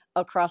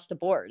across the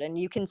board. And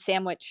you can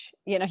sandwich,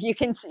 you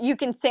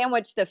can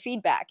sandwich the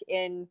feedback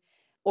in,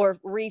 or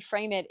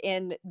reframe it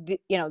in,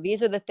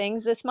 these are the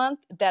things this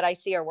month that I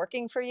see are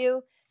working for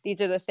you.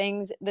 These are the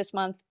things this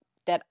month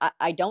that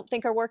I don't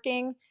think are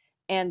working.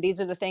 and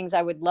these are the things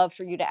I would love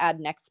for you to add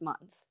next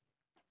month.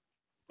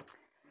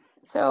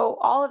 So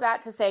all of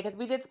that to say, because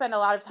we did spend a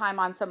lot of time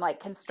on some like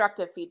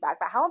constructive feedback,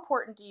 but how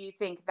important do you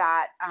think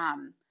that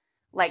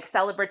like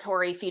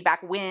celebratory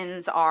feedback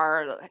wins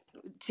are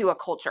to a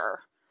culture?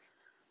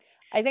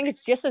 I think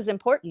it's just as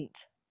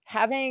important.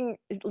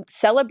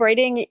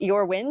 Celebrating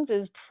your wins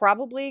is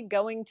probably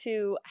going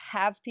to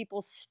have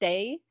people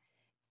stay.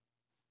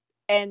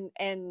 And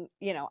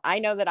I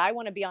know that I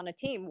want to be on a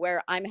team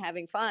where I'm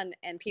having fun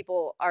and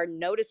people are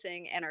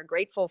noticing and are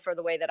grateful for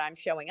the way that I'm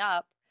showing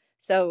up.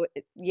 So,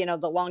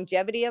 the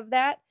longevity of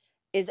that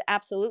is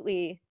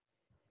absolutely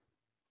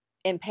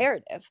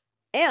imperative.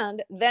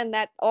 And then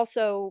that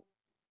also,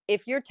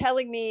 if you're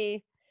telling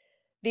me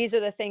these are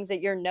the things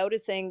that you're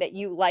noticing that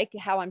you like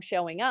how I'm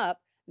showing up,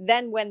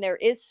 then when there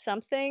is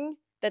something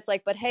that's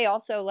like, but hey,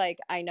 also, like,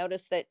 I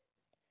noticed that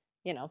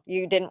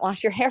you didn't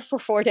wash your hair for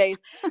 4 days.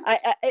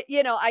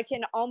 I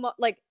can almost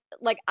like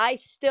I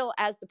still,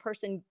 as the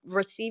person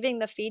receiving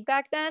the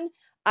feedback, then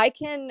I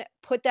can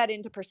put that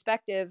into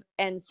perspective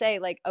and say,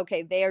 like,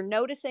 okay, they are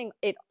noticing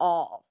it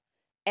all,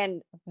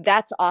 and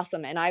that's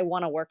awesome. And I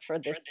want to work for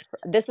this.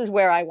 This is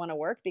where I want to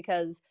work,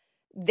 because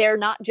they're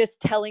not just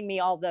telling me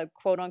all the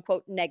quote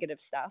unquote negative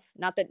stuff.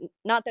 Not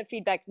that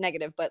feedback's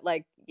negative, but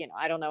like,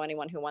 I don't know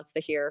anyone who wants to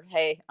hear,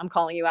 hey, I'm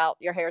calling you out,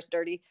 your hair's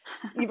dirty.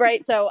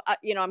 Right. So,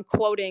 I'm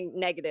quoting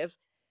negative.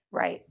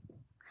 Right.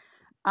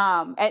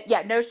 And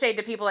yeah, no shade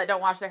to people that don't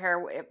wash their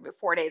hair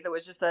 4 days. It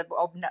was just a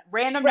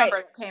random number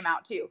that came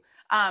out too.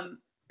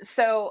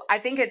 So I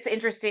think it's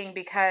interesting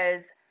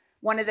because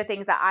one of the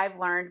things that I've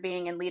learned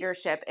being in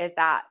leadership is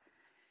that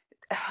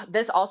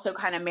this also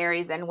kind of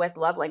marries in with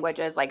love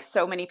languages. Like,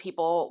 so many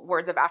people,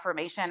 words of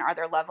affirmation are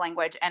their love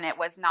language, and it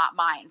was not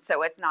mine.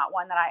 So it's not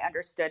one that I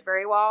understood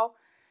very well.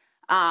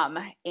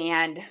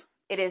 And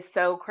it is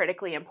so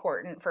critically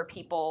important for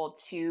people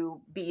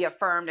to be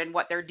affirmed in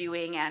what they're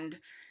doing and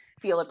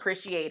feel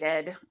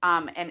appreciated.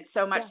 And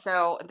so much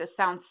so, this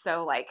sounds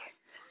so like,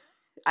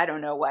 I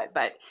don't know what,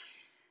 but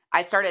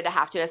I started to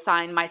have to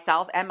assign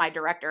myself and my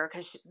director,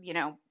 because,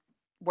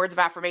 words of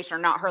affirmation are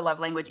not her love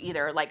language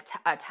either, like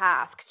a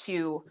task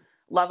to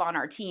love on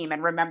our team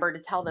and remember to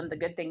tell them the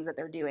good things that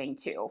they're doing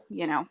too,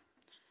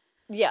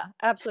 Yeah,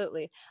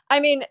 absolutely. I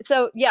mean,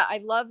 so yeah,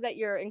 I love that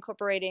you're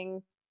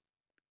incorporating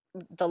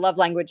the love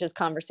languages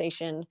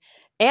conversation.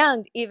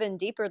 And even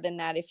deeper than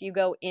that, if you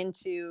go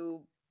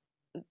into,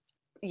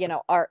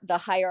 the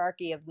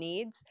hierarchy of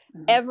needs,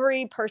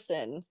 every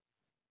person,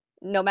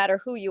 no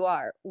matter who you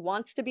are,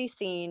 wants to be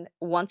seen,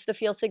 wants to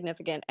feel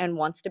significant, and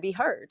wants to be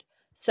heard.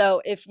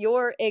 So if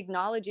you're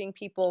acknowledging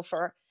people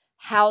for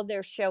how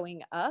they're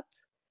showing up,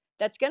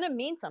 that's going to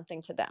mean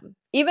something to them.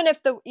 Even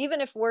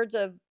if words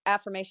of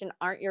affirmation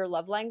aren't your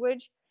love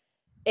language,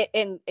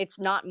 and it's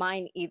not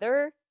mine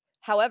either.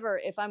 However,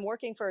 if I'm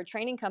working for a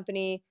training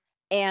company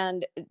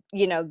and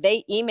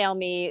they email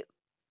me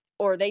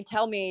or they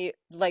tell me,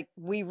 like,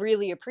 we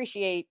really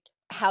appreciate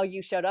how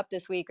you showed up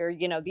this week, or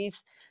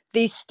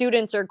these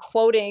students are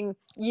quoting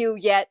you,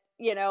 yet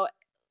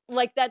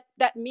like that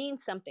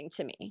means something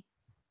to me.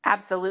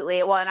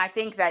 Absolutely. Well, and I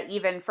think that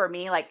even for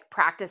me, like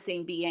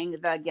practicing being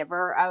the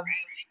giver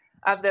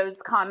of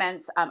those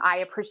comments, I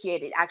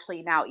appreciate it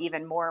actually now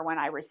even more when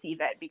I receive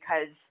it,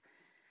 because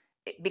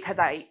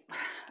I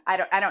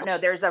don't know,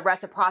 there's a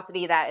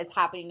reciprocity that is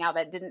happening now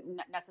that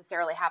didn't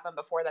necessarily happen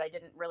before, that I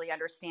didn't really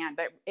understand,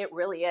 but it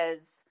really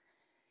is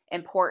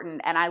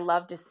important. And I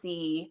love to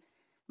see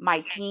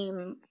my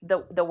team,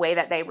 the way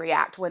that they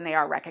react when they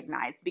are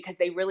recognized, because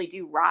they really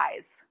do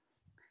rise.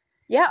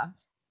 Yeah,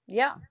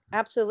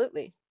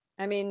 absolutely.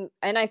 I mean,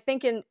 and I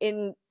think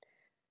in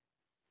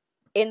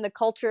the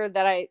culture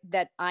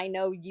that I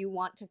know you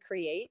want to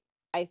create,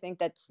 I think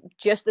that's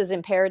just as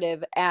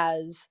imperative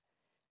as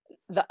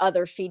the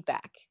other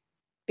feedback,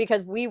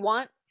 because we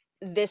want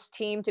this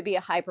team to be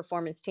a high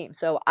performance team.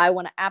 So I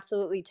want to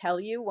absolutely tell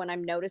you when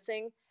I'm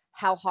noticing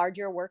how hard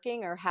you're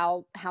working, or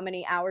how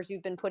many hours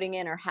you've been putting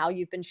in, or how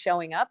you've been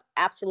showing up.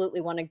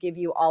 Absolutely want to give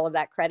you all of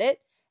that credit.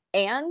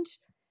 And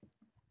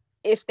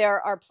if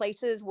there are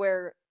places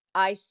where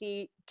I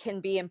see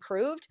can be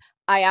improved,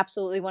 I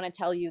absolutely want to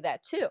tell you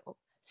that too.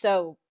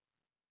 So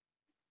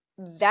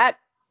that,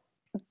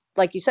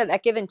 like you said,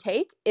 that give and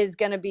take is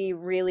going to be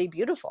really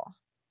beautiful.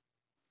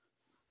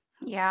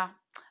 Yeah.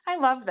 I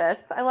love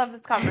this. I love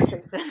this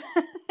conversation.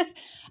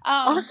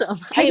 Awesome.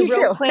 Hey,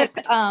 real quick,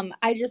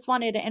 I just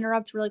wanted to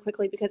interrupt really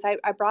quickly because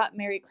I brought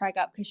Mary Craig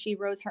up because she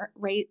raised her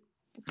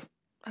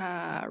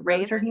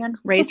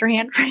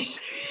hand.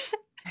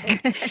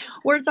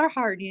 Words are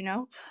hard, Yeah,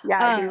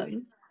 I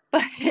do.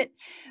 But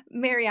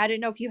Mary, I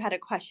didn't know if you had a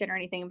question or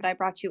anything, but I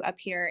brought you up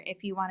here.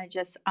 If you want to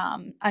just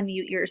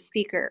unmute your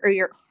speaker or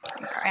your,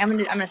 I'm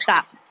gonna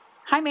stop.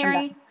 Hi,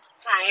 Mary.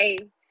 Hi.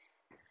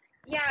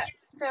 Yeah,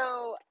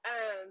 so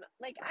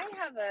like I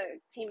have a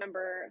team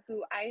member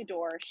who I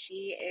adore.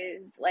 She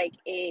is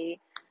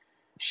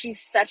she's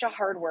such a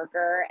hard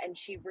worker, and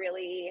she's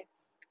really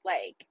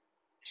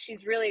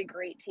a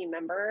great team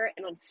member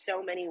in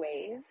so many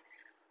ways.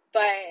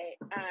 But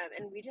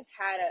and we just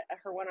had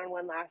her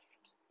one-on-one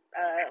last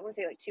I want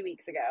to say like 2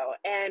 weeks ago.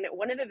 And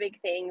one of the big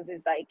things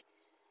is like,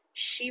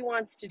 she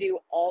wants to do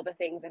all the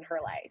things in her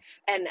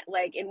life. And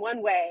like, in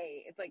one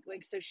way, it's like,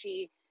 so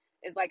she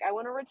is like, I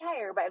want to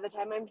retire by the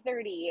time I'm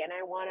 30, and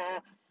I want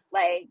to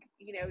like,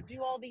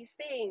 do all these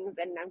things,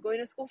 and I'm going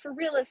to school for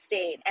real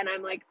estate. And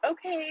I'm like,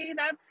 okay,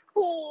 that's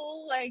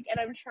cool. Like, and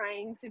I'm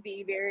trying to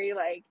be very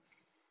like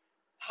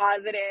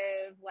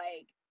positive,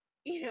 like,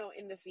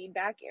 in the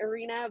feedback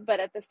arena. But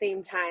at the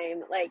same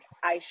time, like,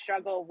 I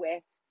struggle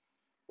with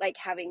like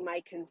having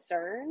my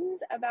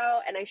concerns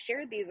about, and I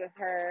shared these with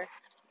her,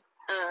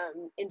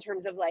 in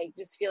terms of like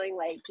just feeling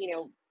like,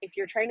 if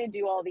you're trying to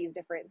do all these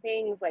different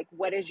things, like,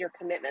 what is your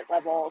commitment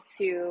level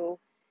to,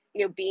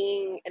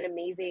 being an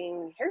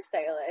amazing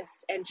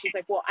hairstylist? And she's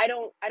like, well, I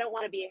don't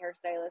want to be a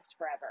hairstylist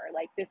forever.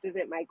 Like, this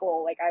isn't my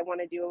goal. Like, I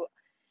want to do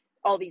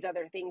all these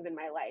other things in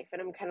my life.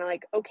 And I'm kind of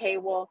like, okay,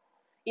 well,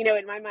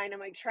 in my mind, I'm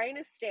like trying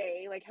to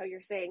stay, like how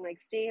you're saying, like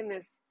stay in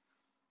this,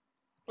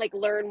 like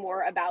learn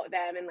more about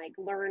them and like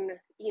learn,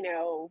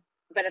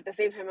 but at the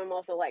same time, I'm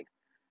also like,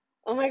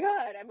 oh my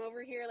God, I'm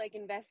over here like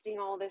investing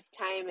all this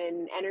time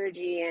and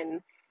energy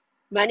and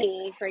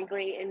money,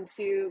 frankly,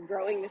 into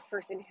growing this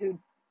person who,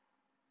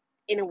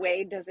 in a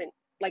way, doesn't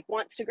like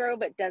wants to grow,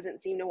 but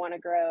doesn't seem to want to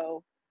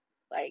grow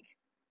like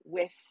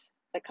with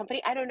the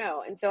company. I don't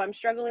know. And so I'm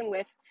struggling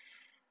with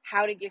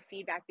how to give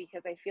feedback,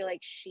 because I feel like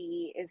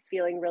she is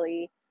feeling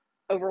really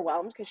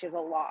overwhelmed because she has a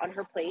lot on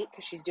her plate,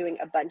 because she's doing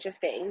a bunch of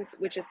things,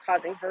 which is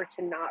causing her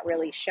to not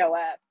really show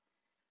up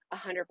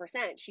 100%.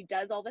 She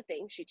does all the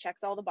things, she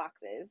checks all the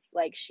boxes,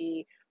 like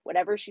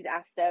whatever she's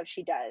asked of,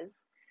 she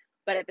does.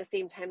 But at the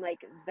same time,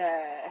 like the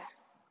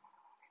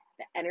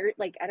energy,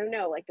 like, I don't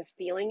know, like the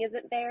feeling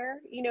isn't there,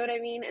 you know what I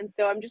mean? And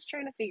so I'm just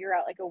trying to figure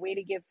out like a way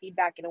to give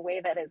feedback in a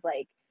way that is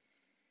like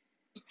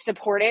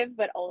supportive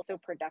but also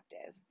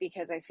productive,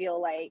 because I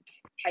feel like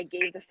I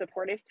gave the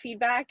supportive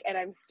feedback and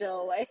I'm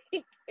still like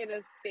in a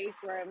space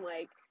where I'm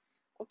like,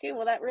 okay,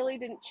 well, that really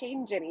didn't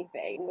change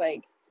anything.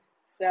 Like,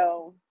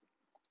 so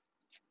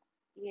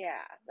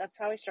yeah, that's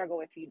how I struggle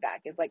with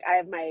feedback, is like I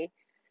have my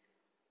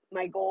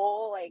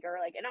goal, like, or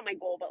like not my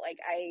goal, but like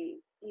I,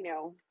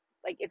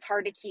 like it's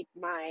hard to keep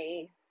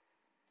my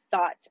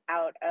thoughts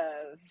out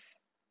of,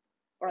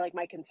 or like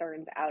my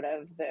concerns out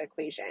of the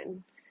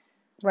equation.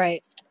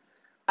 Right.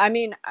 I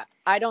mean,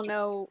 I don't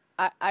know.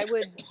 I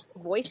would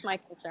voice my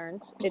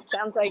concerns. It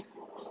sounds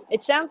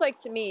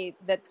like to me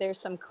that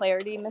there's some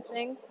clarity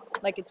missing.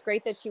 Like, it's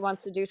great that she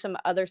wants to do some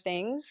other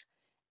things.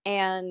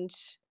 And,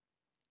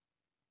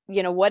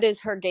 what is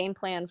her game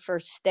plan for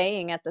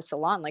staying at the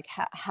salon? Like,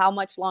 how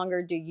much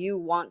longer do you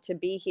want to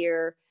be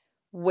here?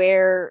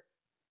 Where,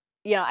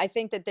 I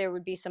think that there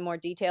would be some more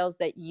details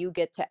that you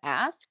get to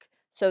ask,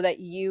 so that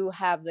you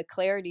have the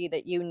clarity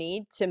that you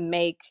need to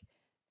make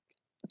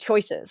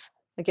choices.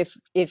 Like,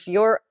 if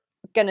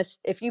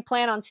you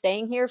plan on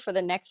staying here for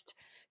the next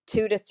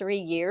 2 to 3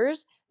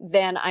 years,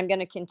 then I'm going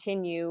to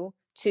continue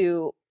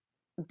to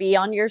be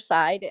on your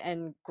side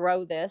and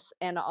grow this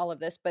and all of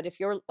this. But if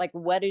you're like,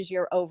 what is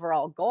your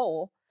overall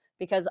goal?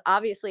 Because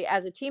obviously,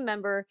 as a team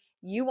member,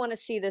 you want to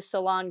see this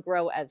salon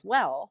grow as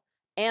well.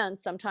 And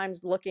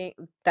sometimes looking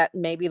that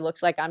maybe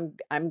looks like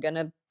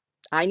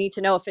I need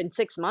to know if in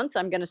 6 months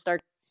I'm going to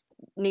start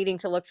needing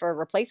to look for a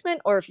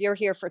replacement, or if you're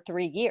here for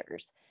 3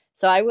 years.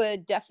 So I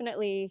would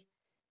definitely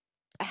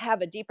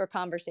have a deeper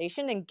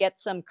conversation and get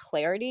some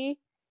clarity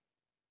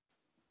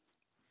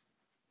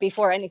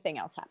before anything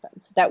else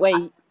happens. That way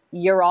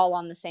you're all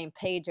on the same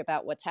page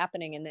about what's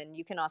happening, and then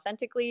you can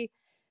authentically,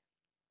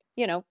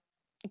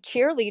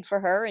 cheerlead for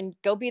her and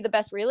go be the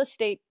best real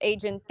estate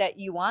agent that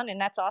you want. And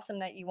that's awesome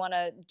that you want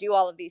to do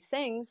all of these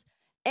things,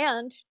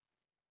 and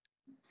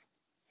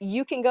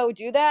you can go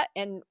do that,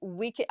 and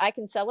I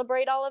can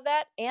celebrate all of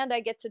that, and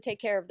I get to take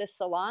care of this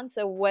salon.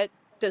 So what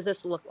does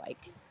this look like?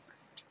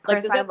 Like,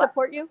 Kris, does that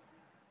support you?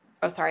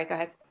 Oh, sorry, go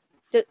ahead.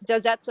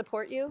 Does that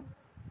support you?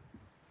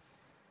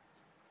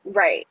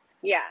 Right.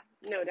 Yeah.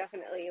 No,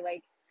 definitely.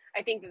 Like,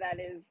 I think that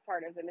is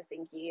part of the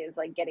missing key, is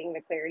like getting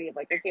the clarity of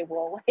like, okay,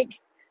 well, like,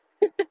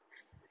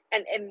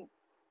 and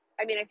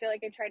I mean, I feel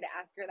like I tried to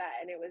ask her that,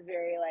 and it was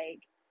very like,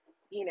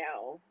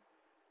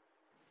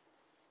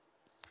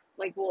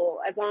 like, well,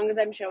 as long as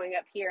I'm showing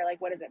up here,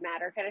 like, what does it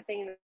matter, kind of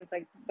thing. And it's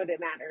like, but it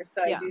matters.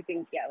 So yeah. I do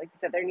think, yeah, like you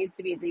said, there needs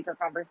to be a deeper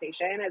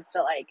conversation as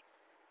to like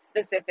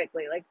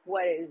specifically like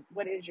what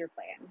is your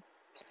plan.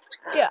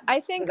 Yeah, I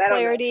think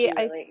clarity. I don't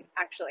know if she really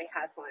actually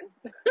has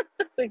one.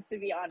 Like, to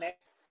be honest.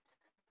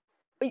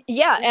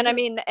 Yeah, and I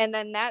mean, and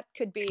then that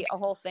could be a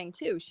whole thing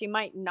too. She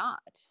might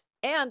not.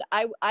 And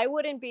I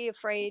wouldn't be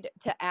afraid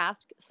to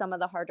ask some of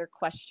the harder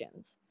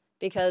questions,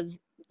 because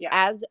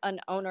as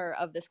an owner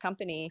of this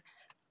company,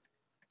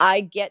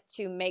 I get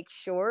to make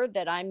sure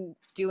that I'm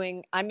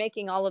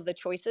making all of the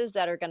choices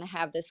that are going to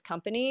have this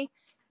company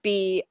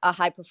be a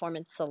high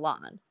performance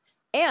salon.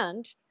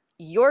 And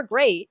you're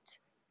great.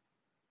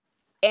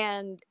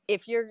 And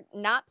if you're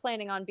not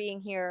planning on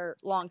being here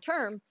long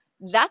term,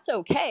 that's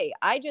okay.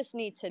 I just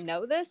need to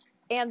know this.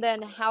 And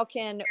then how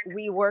can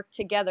we work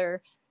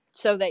together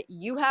so that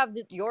you have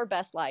your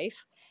best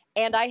life,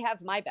 and I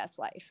have my best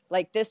life.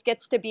 Like, this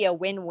gets to be a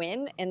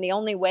win-win. And the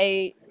only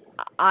way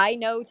I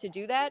know to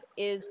do that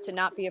is to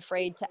not be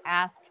afraid to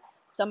ask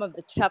some of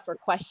the tougher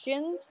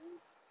questions.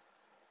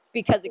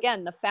 Because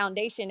again, the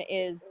foundation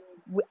is,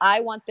 I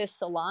want this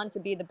salon to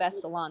be the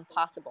best salon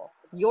possible.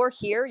 You're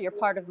here, you're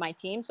part of my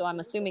team. So I'm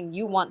assuming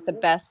you want the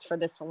best for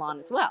this salon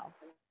as well.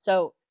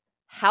 So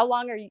how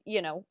long are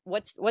you,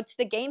 what's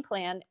the game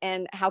plan,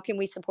 and how can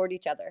we support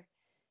each other?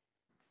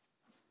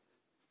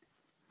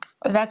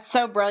 That's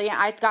so brilliant.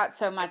 I got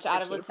so much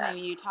out of Appreciate listening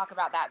that. to you talk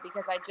about that,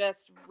 because I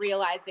just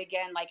realized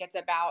again, like, it's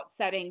about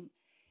setting,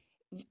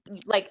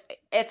 like,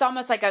 it's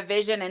almost like a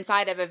vision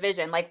inside of a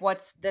vision. Like,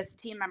 what's this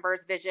team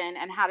member's vision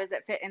and how does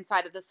it fit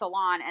inside of the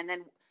salon? And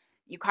then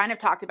you kind of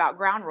talked about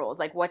ground rules.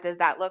 Like, what does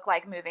that look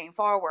like moving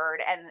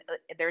forward? And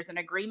there's an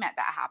agreement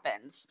that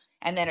happens,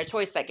 and then a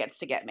choice that gets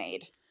to get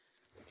made.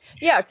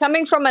 Yeah,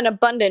 coming from an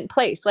abundant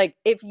place. Like,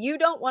 if you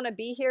don't want to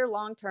be here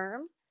long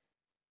term,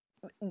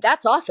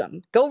 that's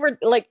awesome.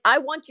 Like, I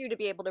want you to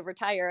be able to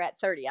retire at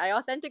 30. I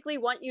authentically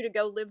want you to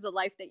go live the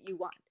life that you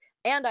want.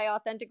 And I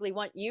authentically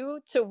want you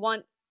to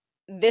want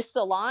this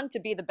salon to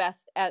be the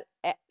best at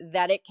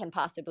that it can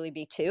possibly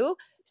be too.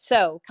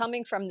 So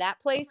coming from that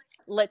place,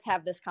 let's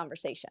have this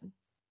conversation.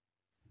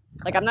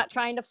 Like, I'm not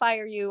trying to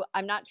fire you.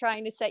 I'm not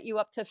trying to set you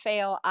up to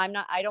fail. I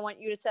don't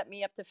want you to set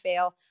me up to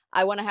fail.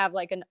 I want to have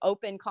like an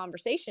open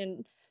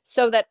conversation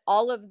so that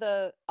all of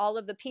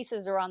the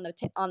pieces are on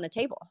the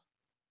table.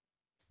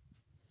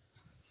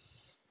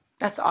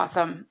 That's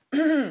awesome.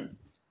 All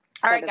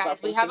right, guys,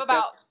 awesome. we have Thank you.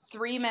 about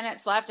 3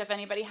 minutes left. If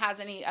anybody has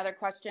any other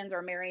questions,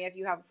 or Mary, if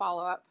you have a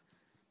follow-up.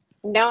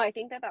 No, I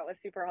think that was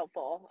super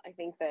helpful. I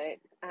think that,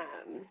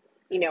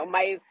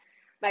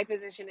 my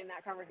position in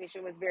that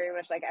conversation was very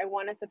much like, I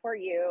want to support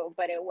you,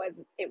 but it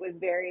was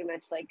very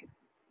much like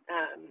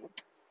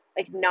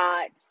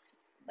not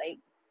like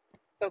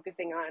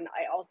focusing on,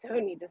 I also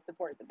need to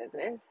support the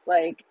business.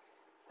 Like,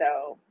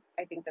 so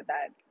I think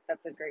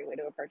that's a great way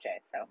to approach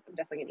it. So I'm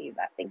definitely going to use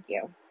that. Thank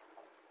you.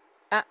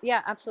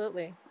 Yeah,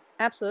 absolutely.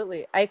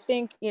 Absolutely. I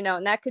think,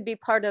 and that could be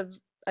part of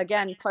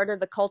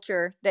the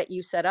culture that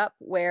you set up,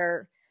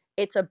 where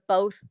it's a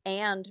both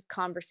and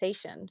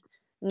conversation.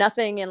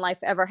 Nothing in life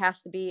ever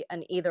has to be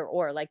an either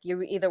or. Like,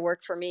 you either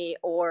work for me,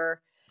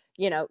 or,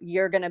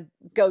 you're going to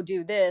go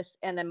do this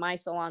and then my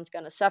salon's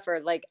going to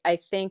suffer. Like, I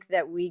think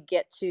that we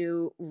get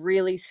to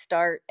really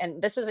start,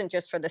 and this isn't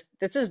just for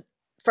this is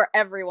for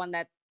everyone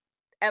that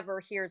ever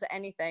hears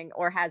anything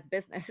or has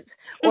business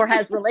or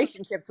has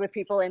relationships with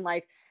people in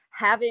life.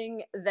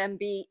 Having them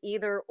be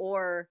either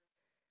or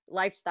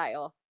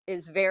lifestyle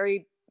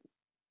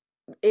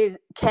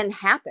can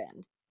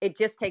happen. It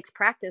just takes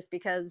practice,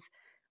 because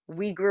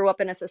we grew up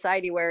in a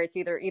society where it's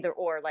either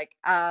or. Like,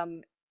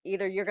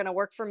 either you're going to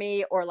work for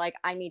me, or like,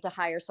 I need to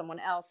hire someone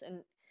else.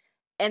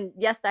 And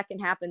yes, that can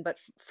happen, but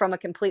from a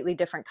completely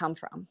different come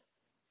from.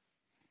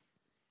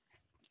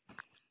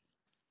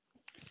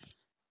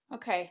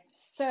 Okay,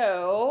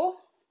 so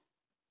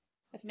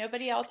if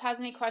nobody else has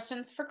any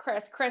questions for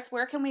Kris,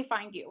 where can we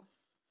find you?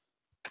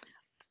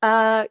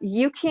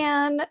 You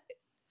can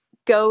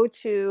go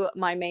to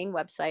my main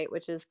website,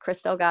 which is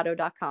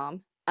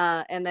krisdelgado.com.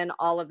 And then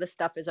all of the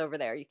stuff is over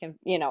there. You can,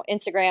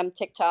 Instagram,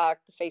 TikTok,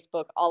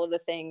 Facebook, all of the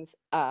things.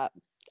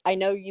 I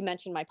know you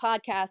mentioned my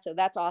podcast, so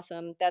that's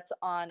awesome. That's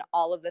on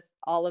all of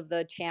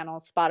the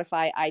channels,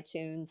 Spotify,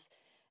 iTunes.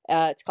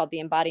 It's called the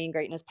Embodying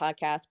Greatness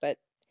Podcast. But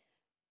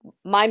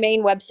my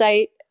main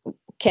website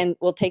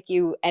will take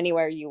you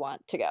anywhere you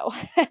want to go.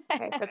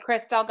 Okay, so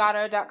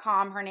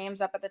KrisDelgado.com. Her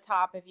name's up at the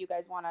top if you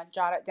guys want to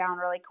jot it down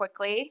really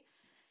quickly.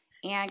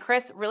 And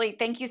Kris, really,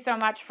 thank you so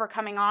much for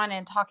coming on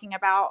and talking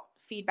about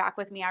feedback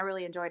with me. I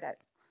really enjoyed it.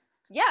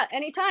 Yeah,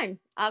 anytime.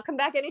 I'll come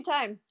back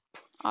anytime.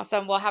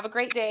 Awesome. Well, have a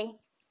great day.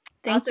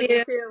 Thank awesome,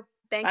 you too.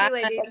 Thank you,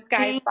 ladies. Thanks,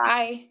 guys.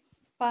 Bye.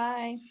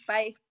 Bye.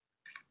 Bye.